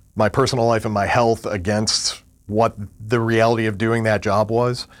my personal life and my health against what the reality of doing that job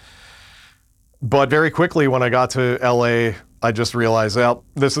was. But very quickly when I got to LA, I just realized, well,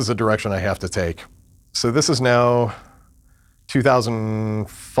 this is a direction I have to take. So this is now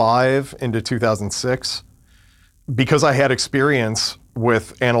 2005 into 2006. Because I had experience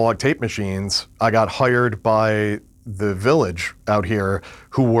with analog tape machines, I got hired by the Village out here,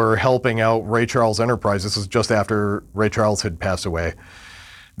 who were helping out Ray Charles Enterprises. This is just after Ray Charles had passed away.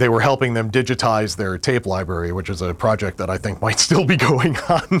 They were helping them digitize their tape library, which is a project that I think might still be going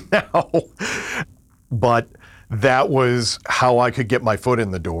on now. But that was how I could get my foot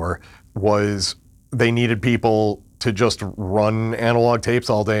in the door, was they needed people to just run analog tapes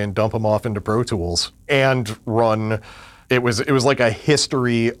all day and dump them off into Pro Tools and run. It was like a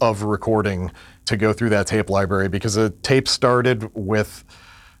history of recording to go through that tape library, because the tape started with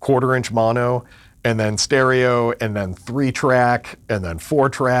 1/4-inch mono, and then stereo, and then 3-track, and then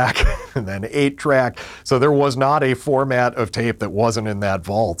 4-track, and then 8-track. So there was not a format of tape that wasn't in that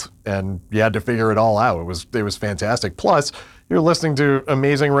vault, and you had to figure it all out. It was fantastic. Plus, you're listening to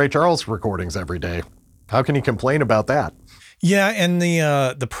amazing Ray Charles recordings every day. How can you complain about that? Yeah, and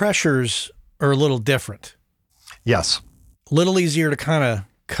the pressures are a little different. Yes. A little easier to kind of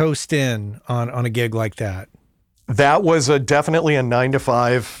coast in on a gig like that. That was definitely a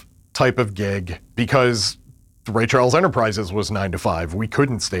 9-to-5 type of gig, because Ray Charles Enterprises was 9 to 5. We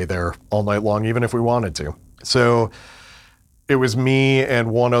couldn't stay there all night long, even if we wanted to. So it was me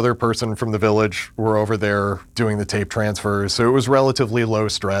and one other person from the Village were over there doing the tape transfers. So it was relatively low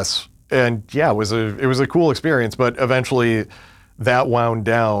stress. And yeah, it was a cool experience, but eventually that wound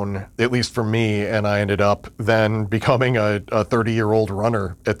down, at least for me, and I ended up then becoming a 30-year-old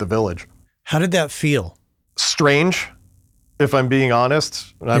runner at the Village. How did that feel? Strange, if I'm being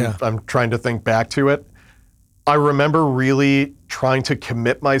honest. I'm trying to think back to it. I remember really trying to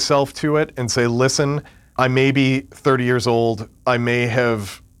commit myself to it and say, listen, I may be 30 years old. I may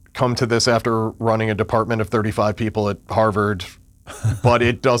have come to this after running a department of 35 people at Harvard, but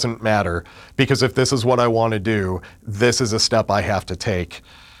it doesn't matter, because if this is what I want to do, this is a step I have to take.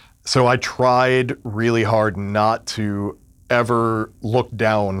 So I tried really hard not to ever look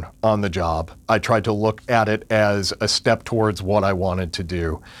down on the job. I tried to look at it as a step towards what I wanted to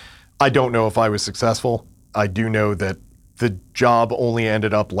do. I don't know if I was successful. I do know that the job only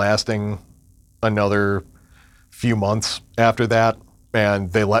ended up lasting another few months after that,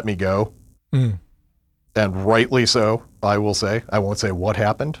 and they let me go. And rightly so, I will say. I won't say what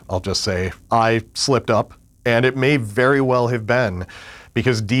happened. I'll just say I slipped up, and it may very well have been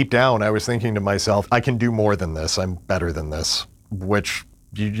because deep down I was thinking to myself, I can do more than this. I'm better than this, which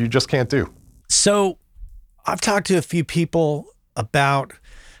you just can't do. So I've talked to a few people about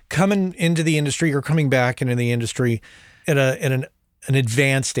coming into the industry or coming back into the industry at an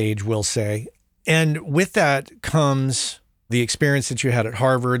advanced age, we'll say. And with that comes the experience that you had at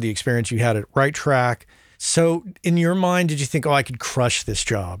Harvard, the experience you had at Right Track. So in your mind, did you think, I could crush this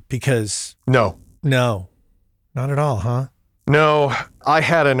job? Because No, not at all, huh? No, I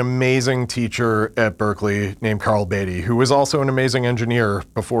had an amazing teacher at Berklee named Carl Beatty, who was also an amazing engineer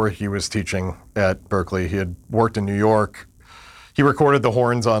before he was teaching at Berklee. He had worked in New York. He recorded the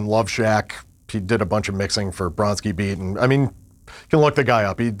horns on Love Shack. He did a bunch of mixing for Bronski Beat. And I mean, you can look the guy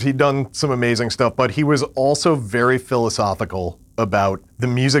up. He'd done some amazing stuff, but he was also very philosophical about the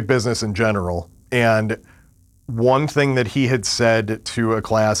music business in general. And one thing that he had said to a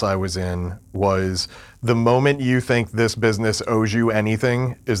class I was in was, the moment you think this business owes you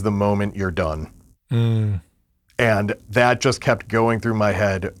anything is the moment you're done. And that just kept going through my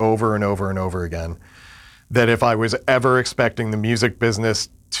head over and over and over again. That if I was ever expecting the music business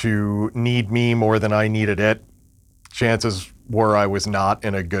to need me more than I needed it, chances were I was not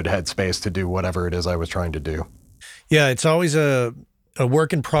in a good headspace to do whatever it is I was trying to do. Yeah, it's always a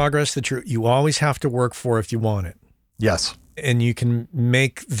work in progress that you always have to work for if you want it. Yes. And you can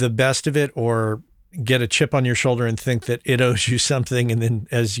make the best of it or get a chip on your shoulder and think that it owes you something. And then,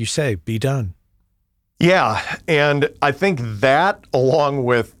 as you say, be done. Yeah. And I think that, along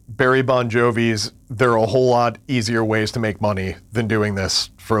with Barry Bon Jovi's, there are a whole lot easier ways to make money than doing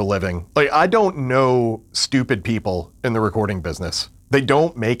this for a living. Like, I don't know stupid people in the recording business. They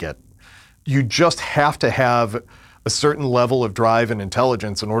don't make it. You just have to have a certain level of drive and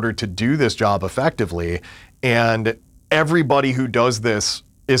intelligence in order to do this job effectively. And everybody who does this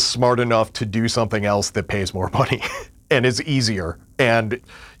is smart enough to do something else that pays more money. and is easier and,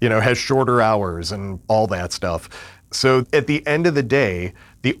 has shorter hours and all that stuff. So at the end of the day,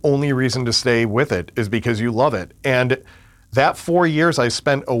 the only reason to stay with it is because you love it. And that 4 years I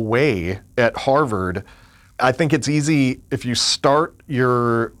spent away at Harvard, I think it's easy if you start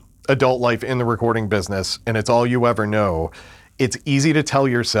your adult life in the recording business and it's all you ever know, it's easy to tell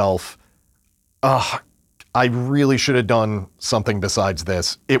yourself, I really should have done something besides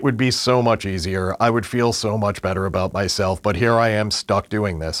this. It would be so much easier. I would feel so much better about myself, but here I am stuck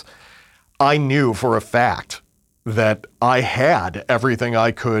doing this. I knew for a fact that I had everything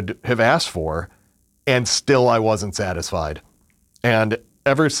I could have asked for, and still I wasn't satisfied. And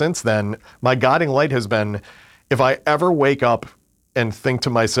ever since then, my guiding light has been, if I ever wake up and think to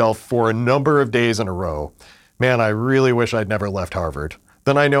myself for a number of days in a row, man, I really wish I'd never left Harvard,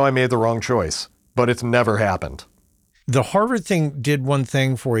 then I know I made the wrong choice. But it's never happened. The Harvard thing did one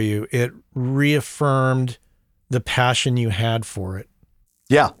thing for you. It reaffirmed the passion you had for it.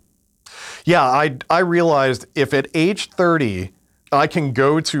 Yeah. I realized if at age 30, I can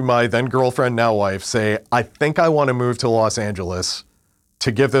go to my then girlfriend, now wife, say, I think I want to move to Los Angeles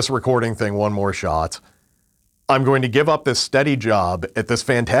to give this recording thing one more shot. I'm going to give up this steady job at this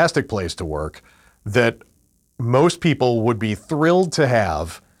fantastic place to work that most people would be thrilled to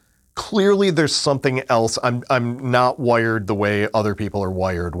have. Clearly, there's something else. I'm not wired the way other people are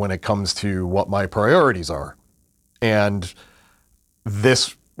wired when it comes to what my priorities are. And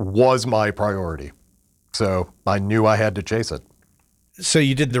this was my priority. So I knew I had to chase it. So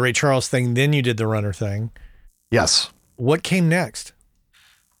you did the Ray Charles thing, then you did the Runner thing. Yes. What came next?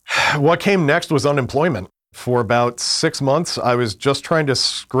 What came next was unemployment. For about 6 months, I was just trying to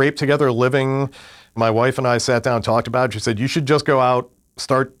scrape together a living. My wife and I sat down and talked about it. She said, you should just go out,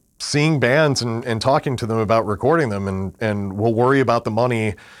 start seeing bands and talking to them about recording them, and we'll worry about the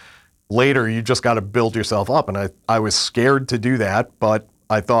money later. You just got to build yourself up. And I was scared to do that, but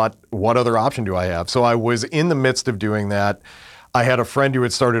I thought, what other option do I have? So I was in the midst of doing that. I had a friend who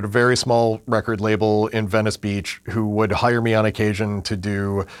had started a very small record label in Venice Beach who would hire me on occasion to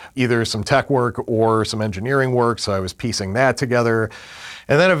do either some tech work or some engineering work. So I was piecing that together.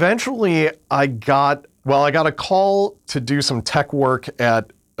 And then eventually I got a call to do some tech work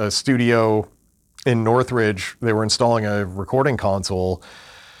at a studio in Northridge. They were installing a recording console.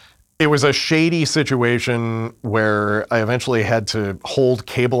 It was a shady situation where I eventually had to hold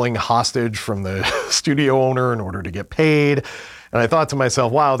cabling hostage from the studio owner in order to get paid. And I thought to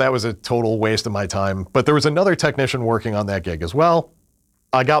myself, wow, that was a total waste of my time. But there was another technician working on that gig as well.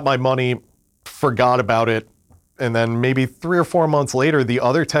 I got my money, forgot about it. And then maybe 3 or 4 months later, the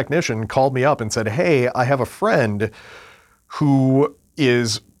other technician called me up and said, hey, I have a friend who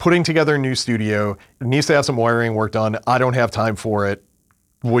is putting together a new studio. It needs to have some wiring work done. I don't have time for it.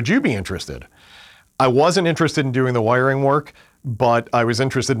 Would you be interested? I wasn't interested in doing the wiring work, but I was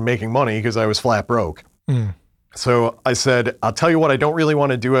interested in making money because I was flat broke. So I said, I'll tell you what, I don't really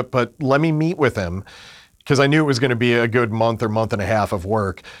want to do it, but let me meet with him, because I knew it was going to be a good month or month and a half of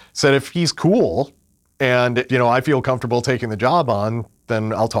work. Said, if he's cool and, I feel comfortable taking the job on,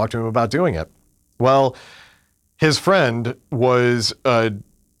 then I'll talk to him about doing it. Well, his friend was a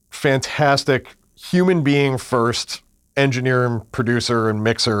fantastic human being first, engineer and producer and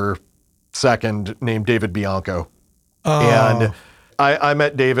mixer second, named David Bianco. And I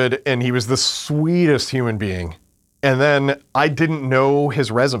met David, and he was the sweetest human being. And then I didn't know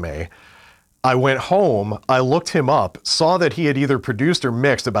his resume. I went home, I looked him up, saw that he had either produced or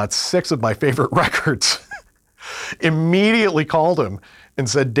mixed about 6 of my favorite records. Immediately called him and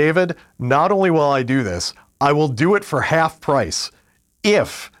said, David, not only will I do this, I will do it for half price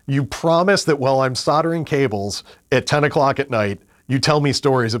if you promise that while I'm soldering cables at 10 o'clock at night, you tell me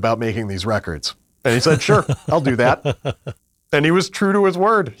stories about making these records. And he said, sure, I'll do that. And he was true to his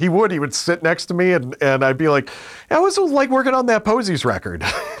word. He would sit next to me and I'd be like, I was like working on that Posies record.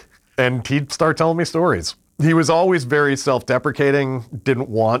 And he'd start telling me stories. He was always very self-deprecating, didn't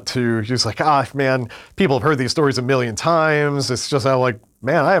want to. He was like, man, people have heard these stories a million times. It's just, I'm like,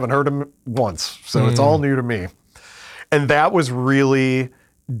 man, I haven't heard them once. So it's all new to me. And that was really,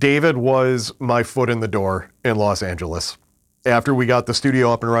 David was my foot in the door in Los Angeles. After we got the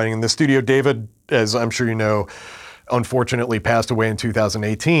studio up and running, and the studio, David, as I'm sure you know, unfortunately passed away in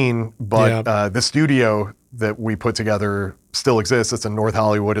 2018, but the studio that we put together still exists. It's in North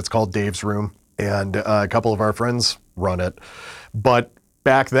Hollywood. It's called Dave's Room, and a couple of our friends run it. But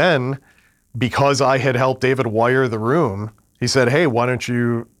back then, because I had helped David wire the room, he said, hey, why don't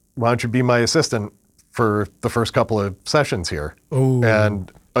you be my assistant for the first couple of sessions here? Ooh.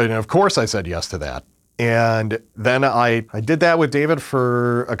 And of course I said yes to that. And then I did that with David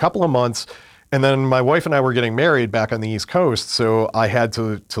for a couple of months. And then my wife and I were getting married back on the East Coast, so I had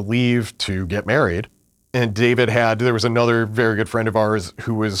to leave to get married. And there was another very good friend of ours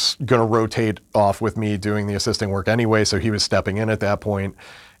who was going to rotate off with me doing the assisting work anyway, so he was stepping in at that point.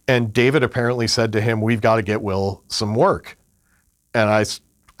 And David apparently said to him, we've got to get Will some work. And I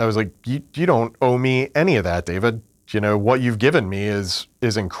was like, you don't owe me any of that, David. What you've given me is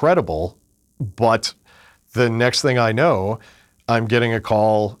incredible. But the next thing I know, I'm getting a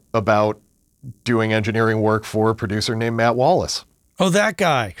call about doing engineering work for a producer named Matt Wallace. Oh, that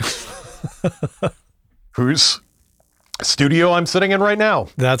guy. Whose studio I'm sitting in right now.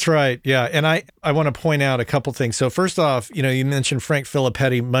 That's right. Yeah. And I want to point out a couple things. So first off, you mentioned Frank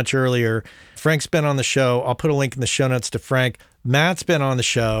Filippetti much earlier. Frank's been on the show. I'll put a link in the show notes to Frank. Matt's been on the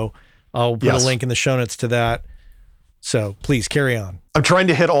show. I'll put a link in the show notes to that. So please carry on. I'm trying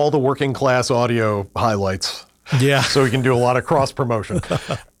to hit all the working class audio highlights. Yeah. So we can do a lot of cross promotion.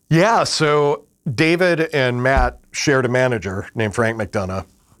 Yeah. So David and Matt shared a manager named Frank McDonough.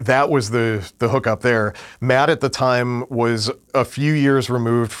 That was the hookup there. Matt at the time was a few years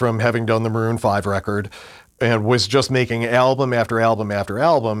removed from having done the Maroon 5 record and was just making album after album after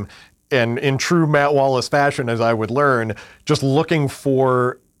album. And in true Matt Wallace fashion, as I would learn, just looking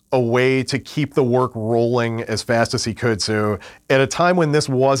for a way to keep the work rolling as fast as he could. So at a time when this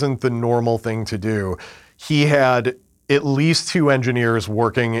wasn't the normal thing to do, he had at least 2 engineers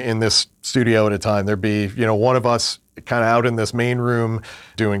working in this studio at a time. There'd be, one of us kind of out in this main room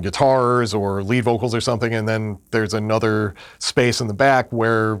doing guitars or lead vocals or something. And then there's another space in the back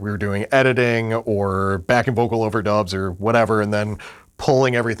where we were doing editing or backing vocal overdubs or whatever, and then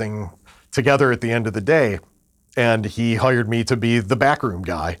pulling everything together at the end of the day. And he hired me to be the backroom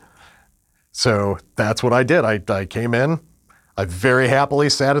guy. So that's what I did. I came in, I very happily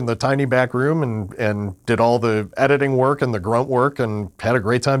sat in the tiny back room and did all the editing work and the grunt work and had a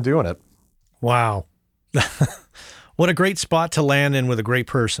great time doing it. Wow. What a great spot to land in with a great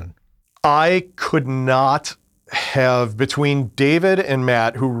person. I could not have, between David and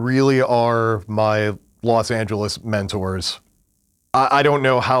Matt, who really are my Los Angeles mentors, I don't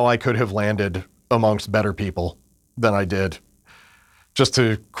know how I could have landed amongst better people than I did. Just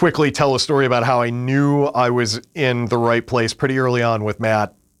to quickly tell a story about how I knew I was in the right place pretty early on with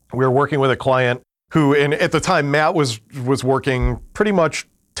Matt. We were working with a client who, and at the time, Matt was working pretty much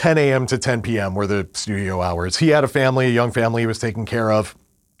 10 a.m. to 10 p.m. were the studio hours. He had a young family he was taking care of.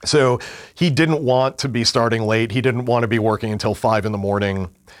 So he didn't want to be starting late. He didn't want to be working until 5 in the morning.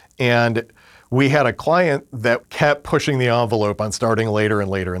 And we had a client that kept pushing the envelope on starting later and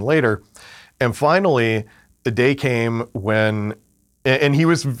later and later. And finally, the day came when, and he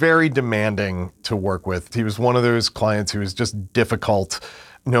was very demanding to work with. He was one of those clients who was just difficult.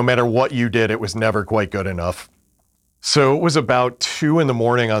 No matter what you did, it was never quite good enough. So it was about 2 in the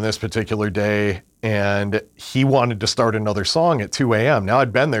morning on this particular day, and he wanted to start another song at 2 a.m. Now,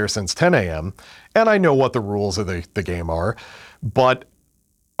 I'd been there since 10 a.m., and I know what the rules of the game are, but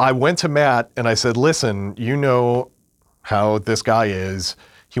I went to Matt and I said, listen, you know how this guy is.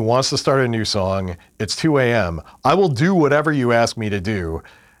 He wants to start a new song. It's 2 a.m. I will do whatever you ask me to do,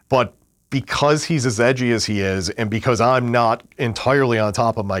 but because he's as edgy as he is, and because I'm not entirely on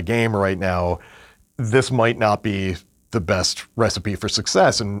top of my game right now, this might not be the best recipe for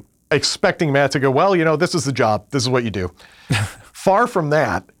success. And expecting Matt to go, well, this is the job. This is what you do. Far from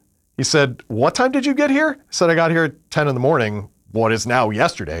that, he said, what time did you get here? I said, I got here at 10 in the morning. What is now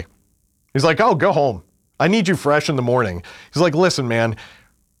yesterday? He's like, oh, go home. I need you fresh in the morning. He's like, listen, man,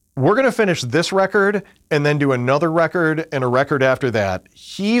 we're going to finish this record and then do another record and a record after that.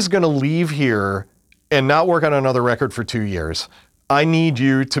 He's going to leave here and not work on another record for 2 years. I need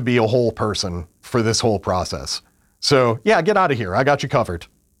you to be a whole person for this whole process. So yeah, get out of here. I got you covered.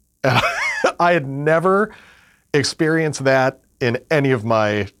 I had never experienced that in any of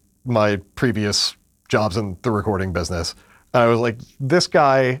my previous jobs in the recording business. I was like, this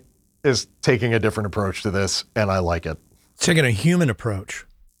guy is taking a different approach to this, and I like it. Taking a human approach.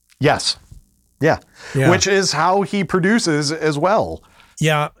 Yes. Yeah. Which is how he produces as well.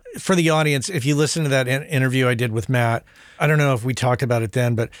 Yeah. For the audience, if you listen to that interview I did with Matt, I don't know if we talked about it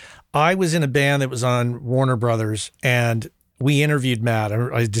then, but I was in a band that was on Warner Brothers, and we interviewed Matt.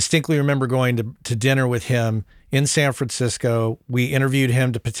 I distinctly remember going to dinner with him in San Francisco. We interviewed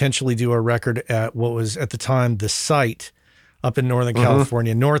him to potentially do a record at what was at the time the Site up in Northern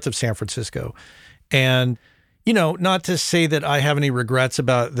California, north of San Francisco. And, not to say that I have any regrets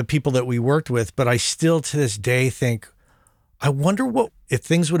about the people that we worked with, but I still to this day think, I wonder if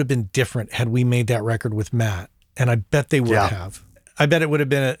things would have been different had we made that record with Matt. And I bet they would have. I bet it would have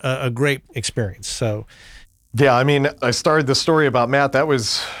been a great experience. So, yeah, I mean, I started the story about Matt. That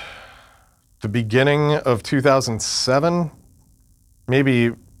was the beginning of 2007,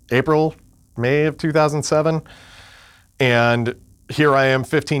 maybe April, May of 2007. And here I am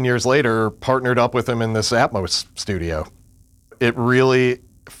 15 years later, partnered up with him in this Atmos studio. It really,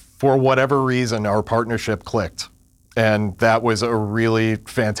 for whatever reason, our partnership clicked. And that was a really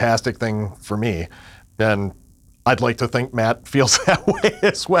fantastic thing for me. And I'd like to think Matt feels that way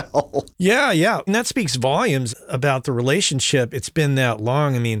as well. Yeah. And that speaks volumes about the relationship. It's been that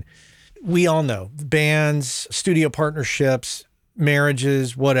long. I mean, we all know bands, studio partnerships,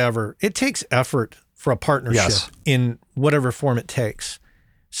 marriages, whatever. It takes effort for a partnership in whatever form it takes.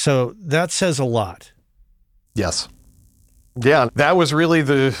 So that says a lot. Yes. Yeah, that was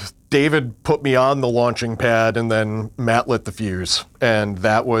really David put me on the launching pad and then Matt lit the fuse. And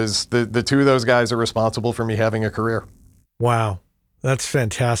that was, the two of those guys are responsible for me having a career. Wow. That's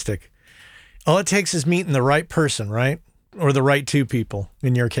fantastic. All it takes is meeting the right person, right? Or the right two people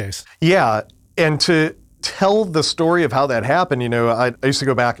in your case. Yeah. And to tell the story of how that happened, I used to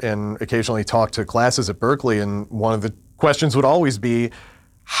go back and occasionally talk to classes at Berkeley, and one of the questions would always be,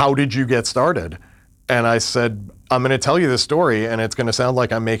 how did you get started? And I said, I'm going to tell you this story, and it's going to sound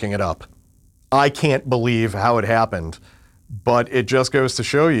like I'm making it up. I can't believe how it happened, but it just goes to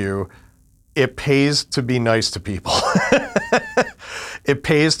show you, it pays to be nice to people. It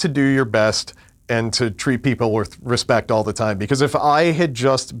pays to do your best and to treat people with respect all the time. Because if I had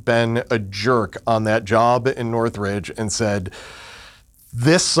just been a jerk on that job in Northridge and said,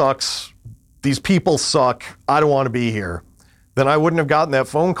 this sucks, these people suck, I don't want to be here, then I wouldn't have gotten that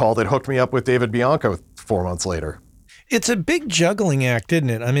phone call that hooked me up with David Bianco 4 months later. It's a big juggling act, isn't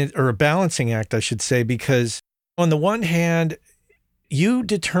it? I mean, or a balancing act, I should say, because on the one hand, you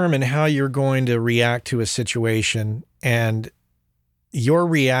determine how you're going to react to a situation, and your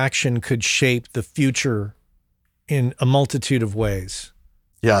reaction could shape the future in a multitude of ways.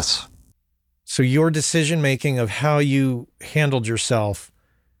 Yes. So your decision-making of how you handled yourself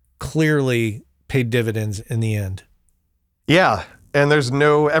clearly paid dividends in the end. Yeah. And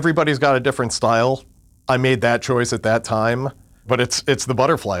everybody's got a different style. I made that choice at that time, but it's the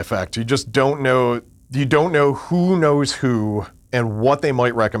butterfly effect. You just don't know. You don't know who knows who and what they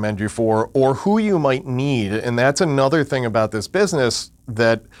might recommend you for, or who you might need. And that's another thing about this business,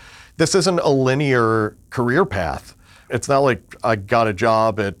 that this isn't a linear career path. It's not like I got a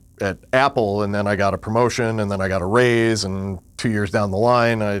job at Apple and then I got a promotion and then I got a raise, and 2 years down the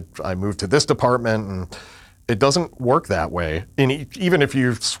line, I moved to this department, and it doesn't work that way. And even if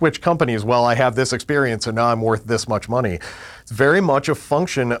you switch companies, well, I have this experience and now I'm worth this much money. It's very much a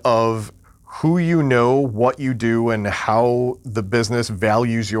function of who you know, what you do, and how the business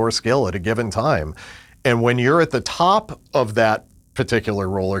values your skill at a given time. And when you're at the top of that particular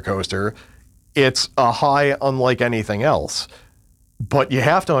roller coaster, it's a high unlike anything else. But you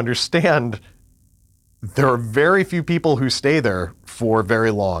have to understand, there are very few people who stay there for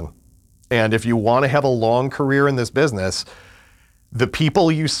very long. And if you want to have a long career in this business, the people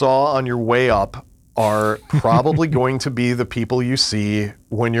you saw on your way up are probably going to be the people you see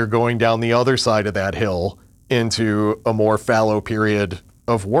when you're going down the other side of that hill into a more fallow period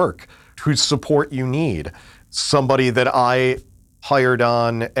of work, whose support you need. Somebody that I hired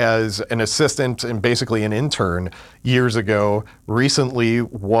on as an assistant and basically an intern years ago recently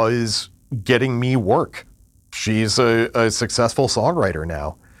was getting me work. She's a successful songwriter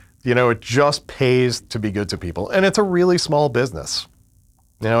now. It just pays to be good to people. And it's a really small business.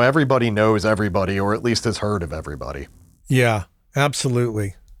 Everybody knows everybody, or at least has heard of everybody. Yeah,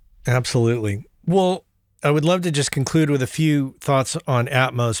 absolutely. Absolutely. Well, I would love to just conclude with a few thoughts on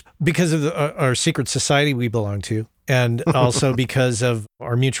Atmos because of our secret society we belong to, and also because of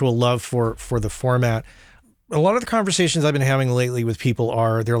our mutual love for the format. A lot of the conversations I've been having lately with people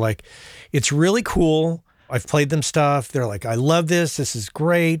they're like, it's really cool. I've played them stuff. They're like, I love this. This is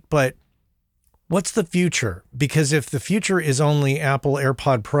great. But what's the future? Because if the future is only Apple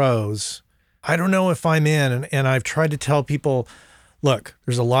AirPod Pros, I don't know if I'm in. And I've tried to tell people, look,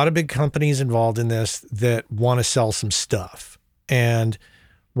 there's a lot of big companies involved in this that want to sell some stuff. And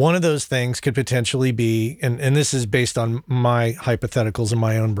one of those things could potentially be, and this is based on my hypotheticals in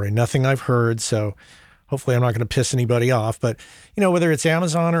my own brain, nothing I've heard. So hopefully I'm not going to piss anybody off, but whether it's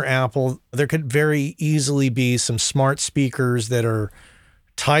Amazon or Apple, there could very easily be some smart speakers that are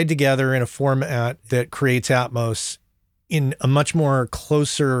tied together in a format that creates Atmos in a much more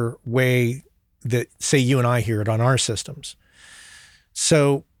closer way that, say, you and I hear it on our systems.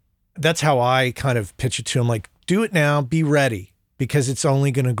 So that's how I kind of pitch it to them, like, do it now, be ready, because it's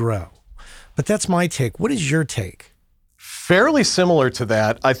only going to grow. But that's my take. What is your take? Fairly similar to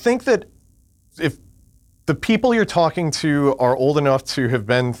that. I think that if the people you're talking to are old enough to have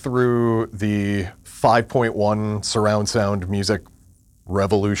been through the 5.1 surround sound music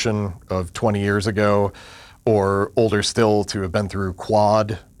revolution of 20 years ago, or older still to have been through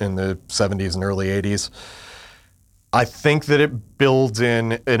quad in the 70s and early 80s. I think that it builds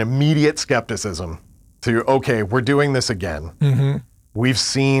in an immediate skepticism to, okay, we're doing this again. Mm-hmm. We've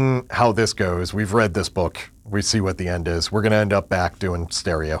seen how this goes. We've read this book. We see what the end is. We're going to end up back doing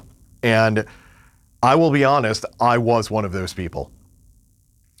stereo. And I will be honest, I was one of those people.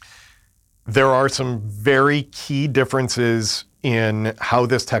 There are some very key differences in how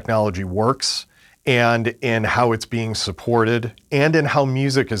this technology works and in how it's being supported and in how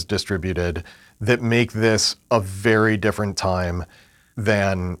music is distributed that make this a very different time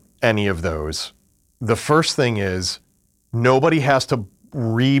than any of those. The first thing is nobody has to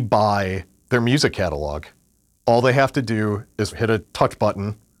re-buy their music catalog. All they have to do is hit a touch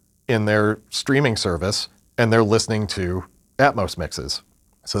button in their streaming service and they're listening to Atmos mixes.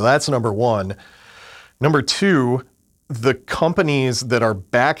 So that's number one. Number two, the companies that are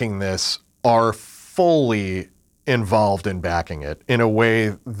backing this are fully involved in backing it in a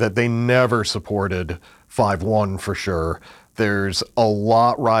way that they never supported 5.1 for sure. There's a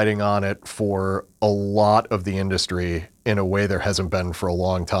lot riding on it for a lot of the industry in a way there hasn't been for a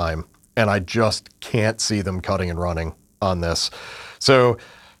long time. And I just can't see them cutting and running on this. So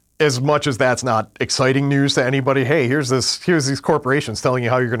as much as that's not exciting news to anybody, hey, here's these corporations telling you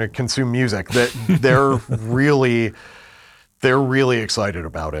how you're going to consume music, that they're really excited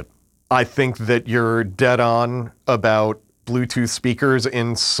about it. I think that you're dead on about Bluetooth speakers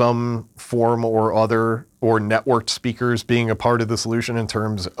in some form or other, or networked speakers being a part of the solution in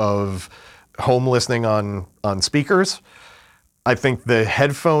terms of home listening on speakers. I think the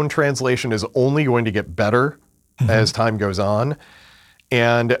headphone translation is only going to get better as time goes on.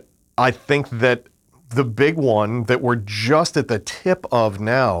 And I think that the big one that we're just at the tip of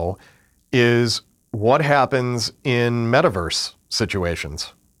now is what happens in metaverse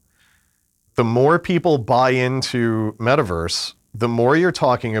situations. The more people buy into metaverse, the more you're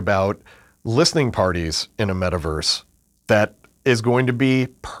talking about listening parties in a metaverse that is going to be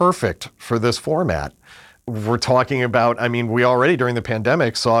perfect for this format. We're talking about, I mean, we already during the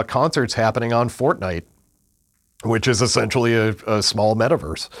pandemic saw concerts happening on Fortnite, which is essentially a small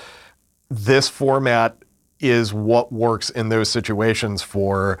metaverse. This format is what works in those situations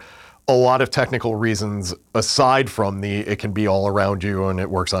for a lot of technical reasons, aside from it can be all around you and it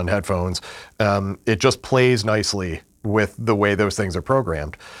works on headphones. It just plays nicely with the way those things are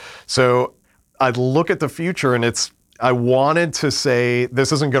programmed. So I look at the future and I wanted to say,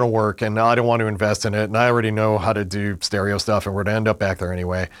 this isn't going to work and I don't want to invest in it. And I already know how to do stereo stuff and we're going to end up back there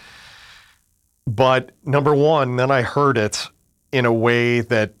anyway. But number one, then I heard it in a way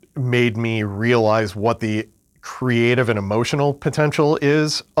that made me realize what the creative and emotional potential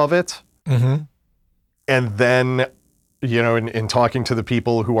is of it. Mm-hmm. And then, in talking to the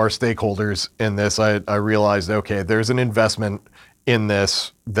people who are stakeholders in this, I realized, okay, there's an investment in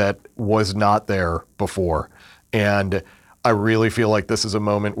this that was not there before. And I really feel like this is a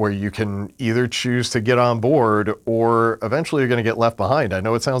moment where you can either choose to get on board or eventually you're going to get left behind. I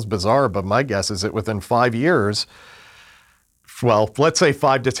know it sounds bizarre, but my guess is that within 5 years, well, let's say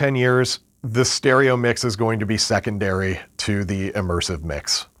 5 to 10 years, the stereo mix is going to be secondary to the immersive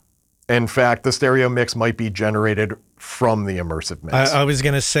mix. In fact, the stereo mix might be generated from the immersive mix. I was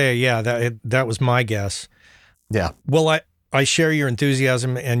going to say, yeah, that was my guess. Yeah. Well, I share your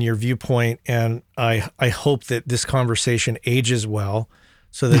enthusiasm and your viewpoint, and I hope that this conversation ages well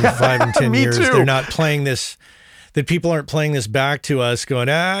so that in 5 and 10 years, they're not playing this, that people aren't playing this back to us going,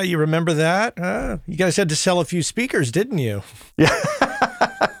 you remember that? You guys had to sell a few speakers, didn't you? Yeah.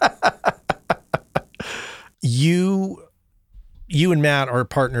 You and Matt are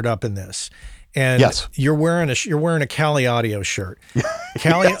partnered up in this. And yes. You're wearing a Kali Audio shirt.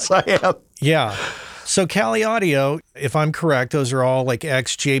 Yes, I am. Yeah. So Kali Audio, if I'm correct, those are all like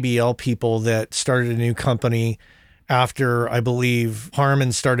ex-JBL people that started a new company after, I believe,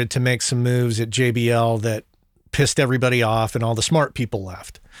 Harman started to make some moves at JBL that pissed everybody off and all the smart people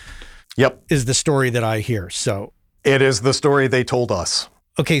left. Yep. Is the story that I hear. So it is the story they told us.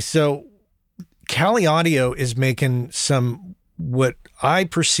 Okay, so Kali Audio is making some, what I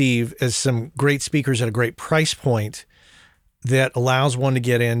perceive as some great speakers at a great price point that allows one to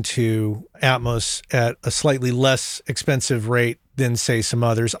get into Atmos at a slightly less expensive rate than, say, some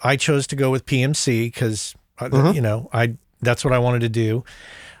others. I chose to go with PMC because, that's what I wanted to do.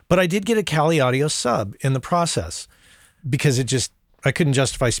 But I did get a Kali Audio sub in the process because I couldn't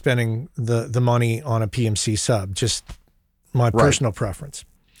justify spending the money on a PMC sub, just my personal preference.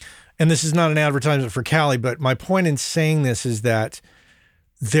 and this is not an advertisement for Kali, but my point in saying this is that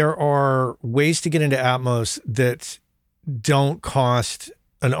there are ways to get into Atmos that don't cost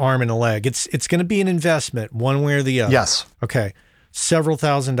an arm and a leg. It's going to be an investment one way or the other. Yes. Okay. Several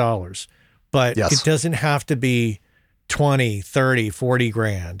 $1,000s, but Yes. it doesn't have to be 20, 30, 40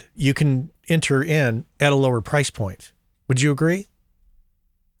 grand. You can enter in at a lower price point. Would you agree?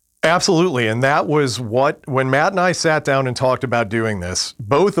 Absolutely. And that was when Matt and I sat down and talked about doing this,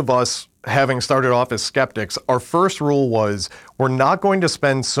 both of us having started off as skeptics, our first rule was we're not going to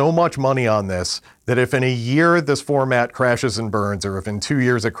spend so much money on this that if in a year this format crashes and burns, or if in 2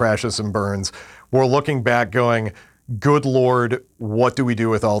 years it crashes and burns, we're looking back going, good Lord, what do we do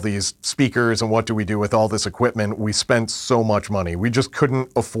with all these speakers and what do we do with all this equipment? We spent so much money. We just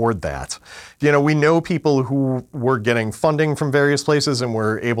couldn't afford that. We know people who were getting funding from various places and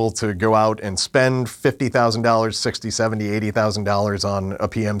were able to go out and spend $50,000, $60,000, $70,000, $80,000 on a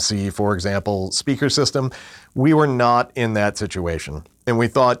PMC, for example, speaker system. We were not in that situation. And we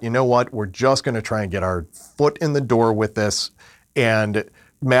thought, you know what? We're just going to try and get our foot in the door with this. And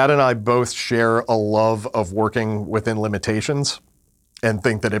Matt and I both share a love of working within limitations and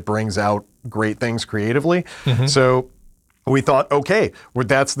think that it brings out great things creatively. So we thought, okay,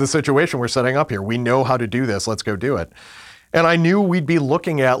 that's the situation we're setting up here. We know how to do this. Let's go do it. And I knew we'd be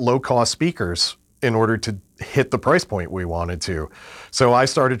looking at low-cost speakers in order to hit the price point we wanted to. So I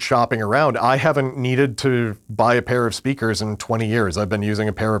started shopping around. I haven't needed to buy a pair of speakers in 20 years. I've been using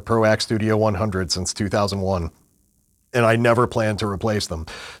a pair of ProAct Studio 100 since 2001. And I never planned to replace them.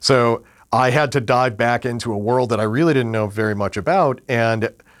 So I had to dive back into a world that I really didn't know very much about. And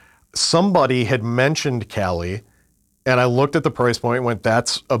somebody had mentioned Kali, and I looked at the price point and went,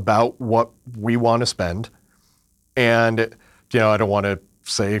 that's about what we want to spend. And, I don't want to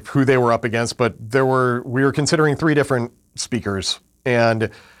say who they were up against, but we were considering 3 different speakers. And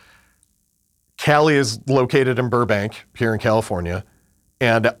Kali is located in Burbank here in California.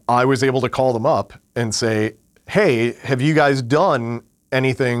 And I was able to call them up and say, hey, have you guys done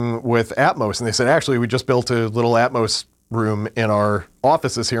anything with Atmos? And they said, actually, we just built a little Atmos room in our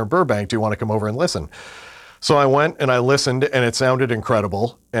offices here in Burbank. Do you want to come over and listen? So I went and I listened, and it sounded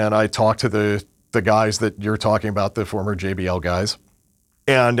incredible. And I talked to the guys that you're talking about, the former JBL guys.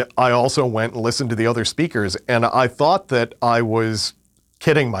 And I also went and listened to the other speakers. And I thought that I was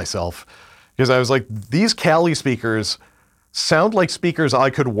kidding myself, because I was like, these Kali speakers sound like speakers I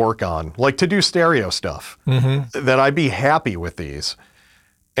could work on, like to do stereo stuff, that I'd be happy with these.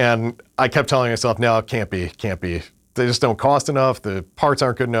 And I kept telling myself, no, it can't be. They just don't cost enough. The parts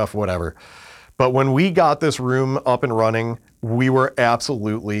aren't good enough, whatever. But when we got this room up and running, we were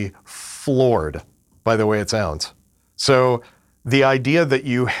absolutely floored by the way it sounds. So the idea that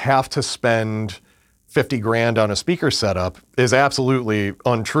you have to spend 50 grand on a speaker setup is absolutely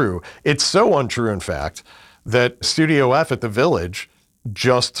untrue. It's so untrue, in fact, that Studio F at the Village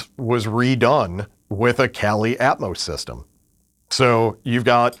just was redone with a Kali Atmos system. So you've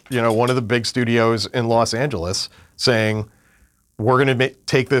got, one of the big studios in Los Angeles saying, we're going to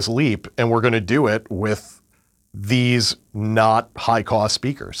take this leap and we're going to do it with these not high-cost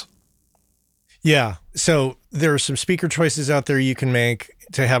speakers. Yeah. So there are some speaker choices out there you can make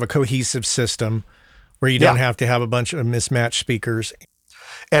to have a cohesive system where you don't have to have a bunch of mismatched speakers.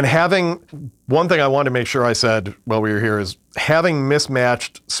 And one thing I wanted to make sure I said while we were here is having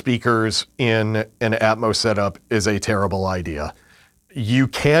mismatched speakers in an Atmos setup is a terrible idea. You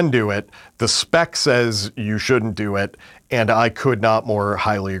can do it. The spec says you shouldn't do it, and I could not more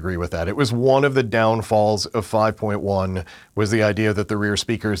highly agree with that. It was one of the downfalls of 5.1 was the idea that the rear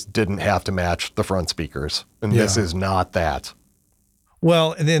speakers didn't have to match the front speakers, and this is not that.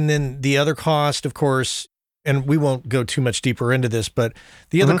 Well, and then the other cost, of course, and we won't go too much deeper into this, but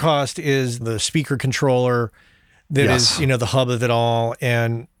the other cost is the speaker controller that is, the hub of it all.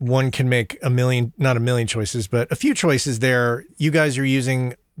 And one can make not a million choices, but a few choices there. You guys are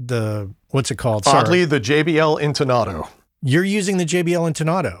using what's it called? Oddly, the JBL Intonato. You're using the JBL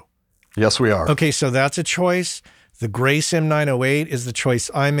Intonato. Yes, we are. Okay, so that's a choice. The Grace M908 is the choice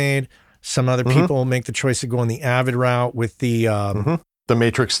I made. Some other people make the choice of going the Avid route with the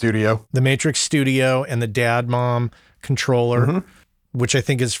Matrix Studio. The Matrix Studio and the Dad Mom controller, which I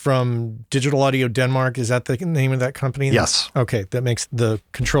think is from Digital Audio Denmark. Is that the name of that company? Yes. Okay, that makes the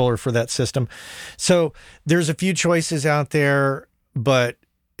controller for that system. So there's a few choices out there, but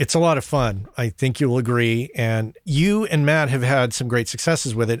it's a lot of fun. I think you'll agree. And you and Matt have had some great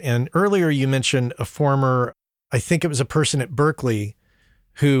successes with it. And earlier you mentioned I think it was a person at Berkeley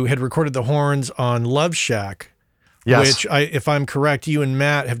who had recorded the horns on Love Shack. Yes. Which, if I'm correct, you and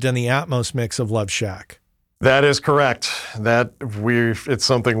Matt have done the Atmos mix of Love Shack. That is correct. It's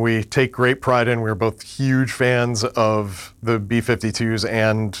something we take great pride in. We're both huge fans of the B-52s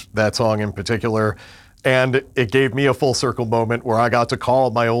and that song in particular. And it gave me a full circle moment where I got to call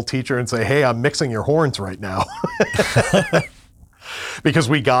my old teacher and say, hey, I'm mixing your horns right now. Because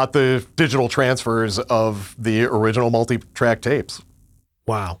we got the digital transfers of the original multi-track tapes.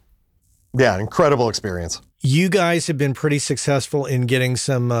 Wow. Yeah, incredible experience. You guys have been pretty successful in getting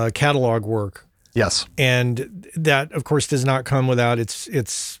some catalog work. Yes. And that, of course, does not come without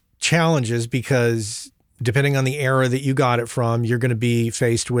its challenges, because depending on the era that you got it from, you're going to be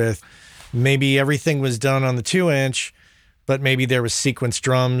faced with maybe everything was done on the 2-inch, but maybe there was sequence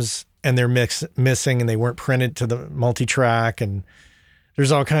drums and they're missing and they weren't printed to the multi-track. And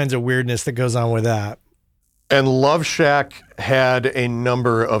there's all kinds of weirdness that goes on with that. And Love Shack had a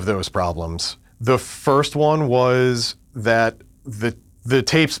number of those problems. The first one was that the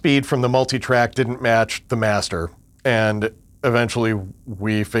tape speed from the multi-track didn't match the master. And eventually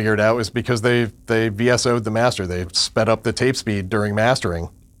we figured out it was because they VSO'd the master. They sped up the tape speed during mastering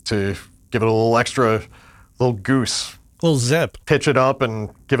to give it a little extra, little goose. Little zip. Pitch it up and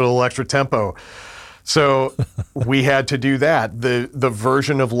give it a little extra tempo. So we had to do that. The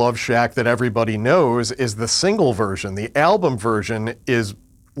version of Love Shack that everybody knows is the single version. The album version is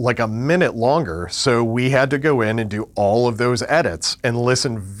like a minute longer. So we had to go in and do all of those edits and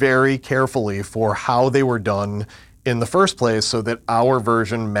listen very carefully for how they were done in the first place so that our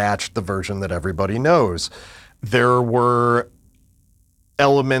version matched the version that everybody knows. There were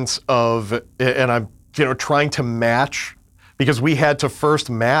elements of, and I'm trying to match, because we had to first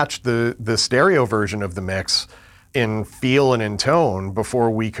match the stereo version of the mix in feel and in tone before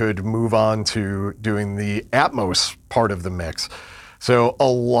we could move on to doing the Atmos part of the mix. So a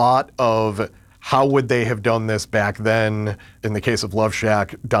lot of how would they have done this back then? In the case of Love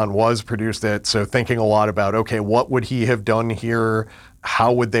Shack, Don Was produced it. So thinking a lot about, okay, what would he have done here?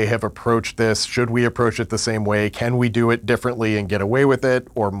 How would they have approached this? Should we approach it the same way? Can we do it differently and get away with it?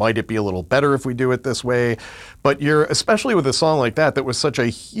 Or might it be a little better if we do it this way? But especially with a song like that was such a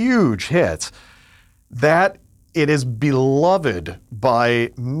huge hit, that it is beloved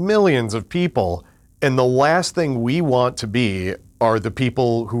by millions of people. And the last thing we want to be are the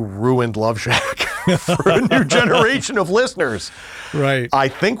people who ruined Love Shack for a new generation of listeners. Right. I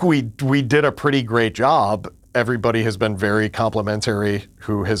think we did a pretty great job. Everybody has been very complimentary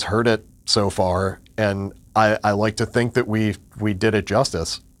who has heard it so far. And I like to think that we did it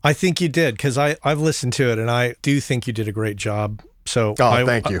justice. I think you did, because I've listened to it and I do think you did a great job. So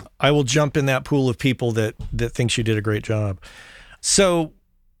thank you. I will jump in that pool of people that thinks you did a great job. So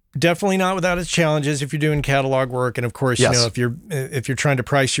definitely not without its challenges if you're doing catalog work. And of course, yes, if you're trying to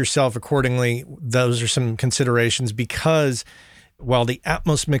price yourself accordingly, those are some considerations, because while the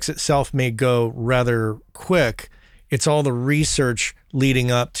Atmos mix itself may go rather quick, it's all the research leading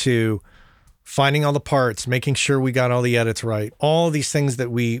up to finding all the parts, making sure we got all the edits right, all of these things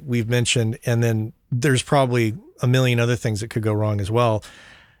that we've mentioned. And then there's probably a million other things that could go wrong as well.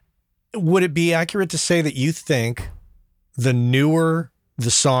 Would it be accurate to say that you think the newer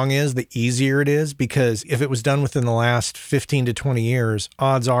the song is, the easier it is? Because if it was done within the last 15 to 20 years,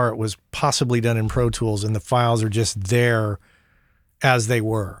 odds are it was possibly done in Pro Tools and the files are just there as they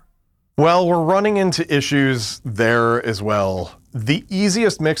were. Well, we're running into issues there as well. The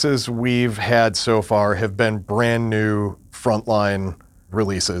easiest mixes we've had so far have been brand new frontline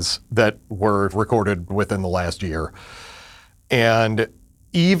releases that were recorded within the last year. And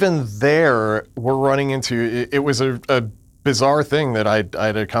even there, we're running into, it was a bizarre thing that I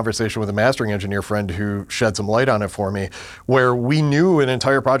had a conversation with a mastering engineer friend who shed some light on it for me, where we knew an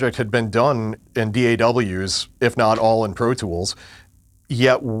entire project had been done in DAWs, if not all in Pro Tools,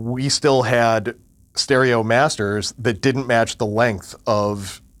 yet we still had stereo masters that didn't match the length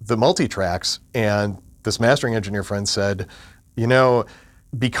of the multi-tracks. And this mastering engineer friend said,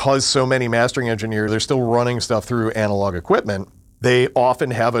 because so many mastering engineers, they're still running stuff through analog equipment, they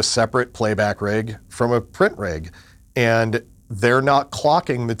often have a separate playback rig from a print rig. And they're not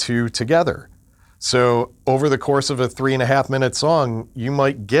clocking the two together. So over the course of a 3.5 minute song, you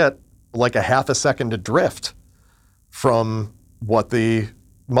might get like a half a second adrift from what the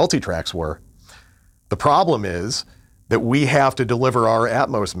multi-tracks were. The problem is that we have to deliver our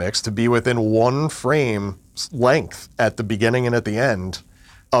Atmos mix to be within one frame length at the beginning and at the end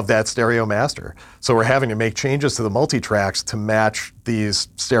of that stereo master. So we're having to make changes to the multi-tracks to match these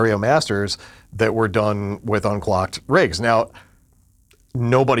stereo masters that were done with unclocked rigs. Now,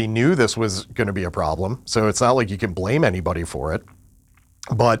 nobody knew this was going to be a problem, so it's not like you can blame anybody for it,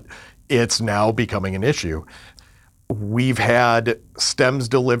 but it's now becoming an issue. We've had stems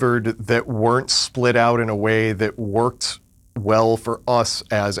delivered that weren't split out in a way that worked well for us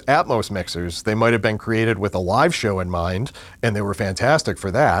as Atmos mixers. They might have been created with a live show in mind, and they were fantastic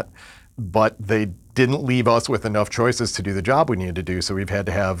for that, but they didn't leave us with enough choices to do the job we needed to do. So we've had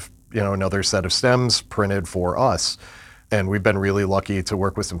to have, another set of stems printed for us. And we've been really lucky to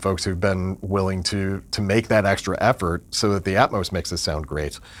work with some folks who've been willing to make that extra effort so that the Atmos mixes sound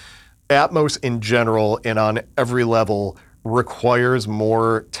great. Atmos in general and on every level requires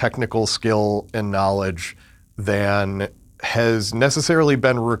more technical skill and knowledge than has necessarily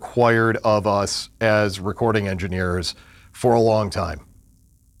been required of us as recording engineers for a long time.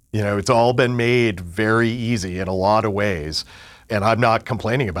 It's all been made very easy in a lot of ways. And I'm not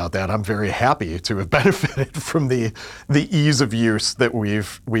complaining about that. I'm very happy to have benefited from the ease of use that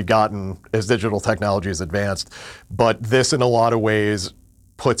we've gotten as digital technology has advanced. But this, in a lot of ways,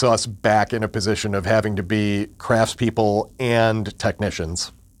 puts us back in a position of having to be craftspeople and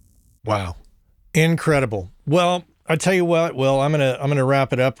technicians. Wow. Incredible. Well, I tell you what, Will, I'm gonna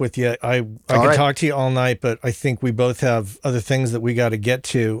wrap it up with you. I could talk to you all night, but I think we both have other things that we got to get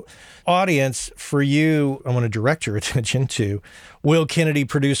to. Audience, for you, I want to direct your attention to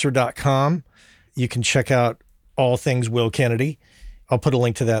willkennedyproducer.com. You can check out all things Will Kennedy. I'll put a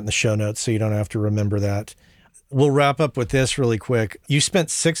link to that in the show notes so you don't have to remember that. We'll wrap up with this really quick. You spent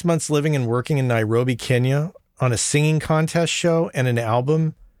 6 months living and working in Nairobi, Kenya on a singing contest show and an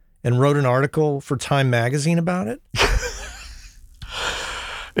album, and wrote an article for Time Magazine about it?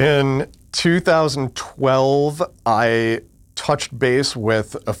 In 2012, I touched base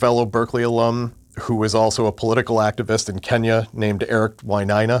with a fellow Berkeley alum who was also a political activist in Kenya named Eric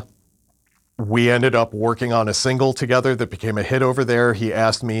Wainaina. We ended up working on a single together that became a hit over there. He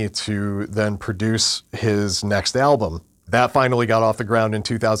asked me to then produce his next album. That finally got off the ground in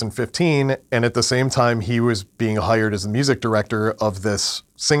 2015, and at the same time, he was being hired as the music director of this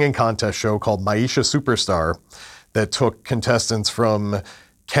singing contest show called Maisha Superstar that took contestants from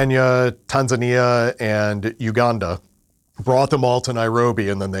Kenya, Tanzania, and Uganda, brought them all to Nairobi,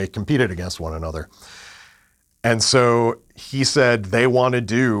 and then they competed against one another. And so he said they want to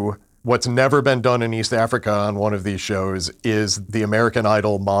do what's never been done in East Africa on one of these shows is the American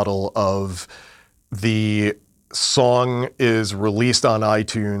Idol model of the song is released on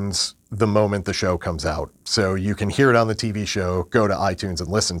iTunes the moment the show comes out. So you can hear it on the TV show, go to iTunes and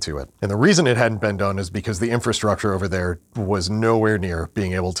listen to it. And the reason it hadn't been done is because the infrastructure over there was nowhere near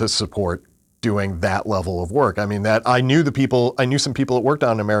being able to support doing that level of work. I mean, that I knew some people that worked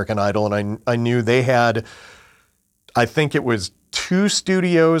on American Idol, and I knew they had, I think it was 2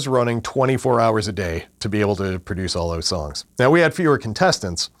 studios running 24 hours a day to be able to produce all those songs. Now, we had fewer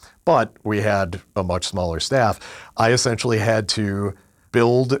contestants, but we had a much smaller staff. I essentially had to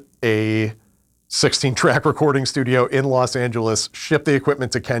build a 16-track recording studio in Los Angeles, ship the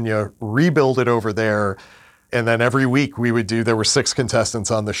equipment to Kenya, rebuild it over there, and then every week there were 6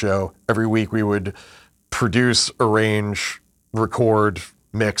 contestants on the show. Every week we would produce, arrange, record,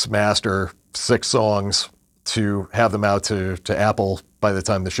 mix, master 6 songs to have them out to Apple by the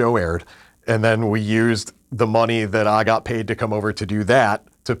time the show aired. And then we used the money that I got paid to come over to do that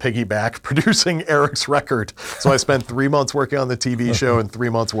to piggyback producing Eric's record. So I spent 3 months working on the TV show and 3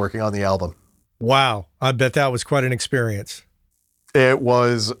 months working on the album. Wow. I bet that was quite an experience. It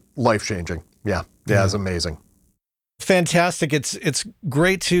was life-changing. Yeah, it was amazing. Fantastic. It's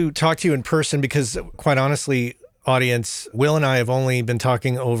great to talk to you in person because, quite honestly, audience, Will and I have only been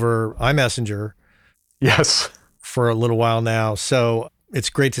talking over iMessenger. Yes. For a little while now. So it's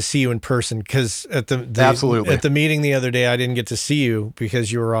great to see you in person because at Absolutely. At the meeting the other day, I didn't get to see you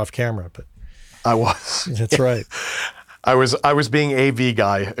because you were off camera, but I was. That's right. I was being AV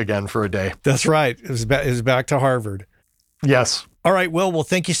guy again for a day. That's right. It was back to Harvard. Yes. All right, Will. Well,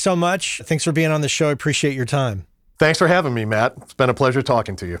 thank you so much. Thanks for being on the show. I appreciate your time. Thanks for having me, Matt. It's been a pleasure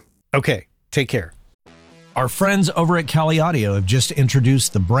talking to you. Okay. Take care. Our friends over at Kali Audio have just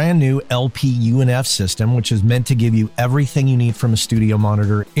introduced the brand new LP UNF system, which is meant to give you everything you need from a studio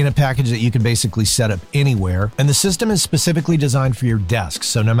monitor in a package that you can basically set up anywhere. And the system is specifically designed for your desk.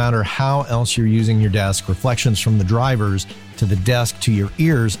 So no matter how else you're using your desk, reflections from the drivers to the desk to your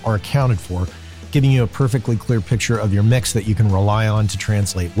ears are accounted for, giving you a perfectly clear picture of your mix that you can rely on to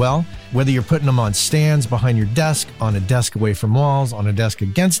translate well. Whether you're putting them on stands behind your desk, on a desk away from walls, on a desk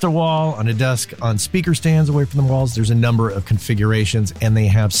against a wall, on a desk on speaker stands away from the walls, there's a number of configurations, and they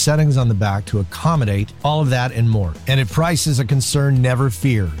have settings on the back to accommodate all of that and more. And if price is a concern, never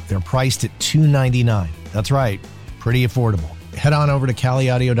fear. They're priced at $299. That's right, pretty affordable. Head on over to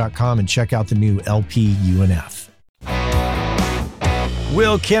KaliAudio.com and check out the new LP UNF.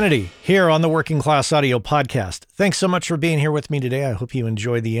 Will Kennedy here on the Working Class Audio Podcast. Thanks so much for being here with me today. I hope you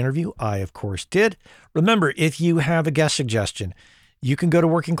enjoyed the interview. I, of course, did. Remember, if you have a guest suggestion, you can go to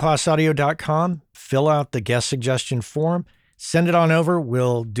workingclassaudio.com, fill out the guest suggestion form, send it on over.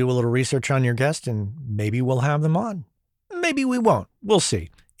 We'll do a little research on your guest, and maybe we'll have them on. Maybe we won't. We'll see.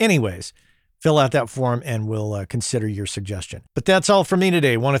 Anyways, fill out that form and we'll consider your suggestion. But that's all for me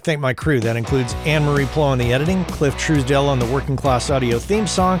today. I want to thank my crew. That includes Anne-Marie Plo on the editing, Cliff Truesdale on the Working Class Audio theme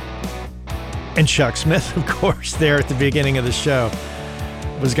song, and Chuck Smith, of course, there at the beginning of the show.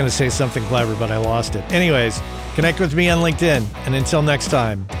 I was going to say something clever, but I lost it. Anyways, connect with me on LinkedIn. And until next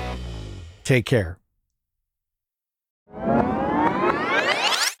time, take care.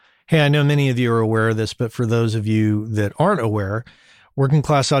 Hey, I know many of you are aware of this, but for those of you that aren't aware, Working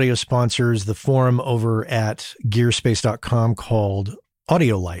Class Audio sponsors the forum over at gearspace.com called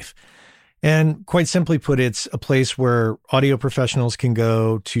Audio Life. And quite simply put, it's a place where audio professionals can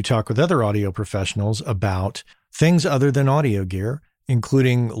go to talk with other audio professionals about things other than audio gear,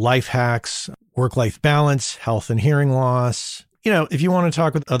 including life hacks, work-life balance, health and hearing loss. You know, if you want to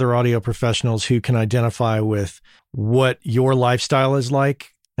talk with other audio professionals who can identify with what your lifestyle is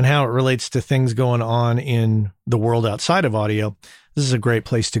like and how it relates to things going on in the world outside of audio, this is a great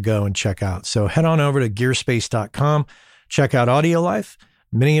place to go and check out. So head on over to gearspace.com, check out Audio Life,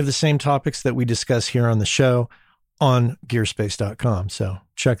 many of the same topics that we discuss here on the show on gearspace.com. So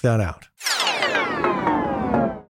check that out.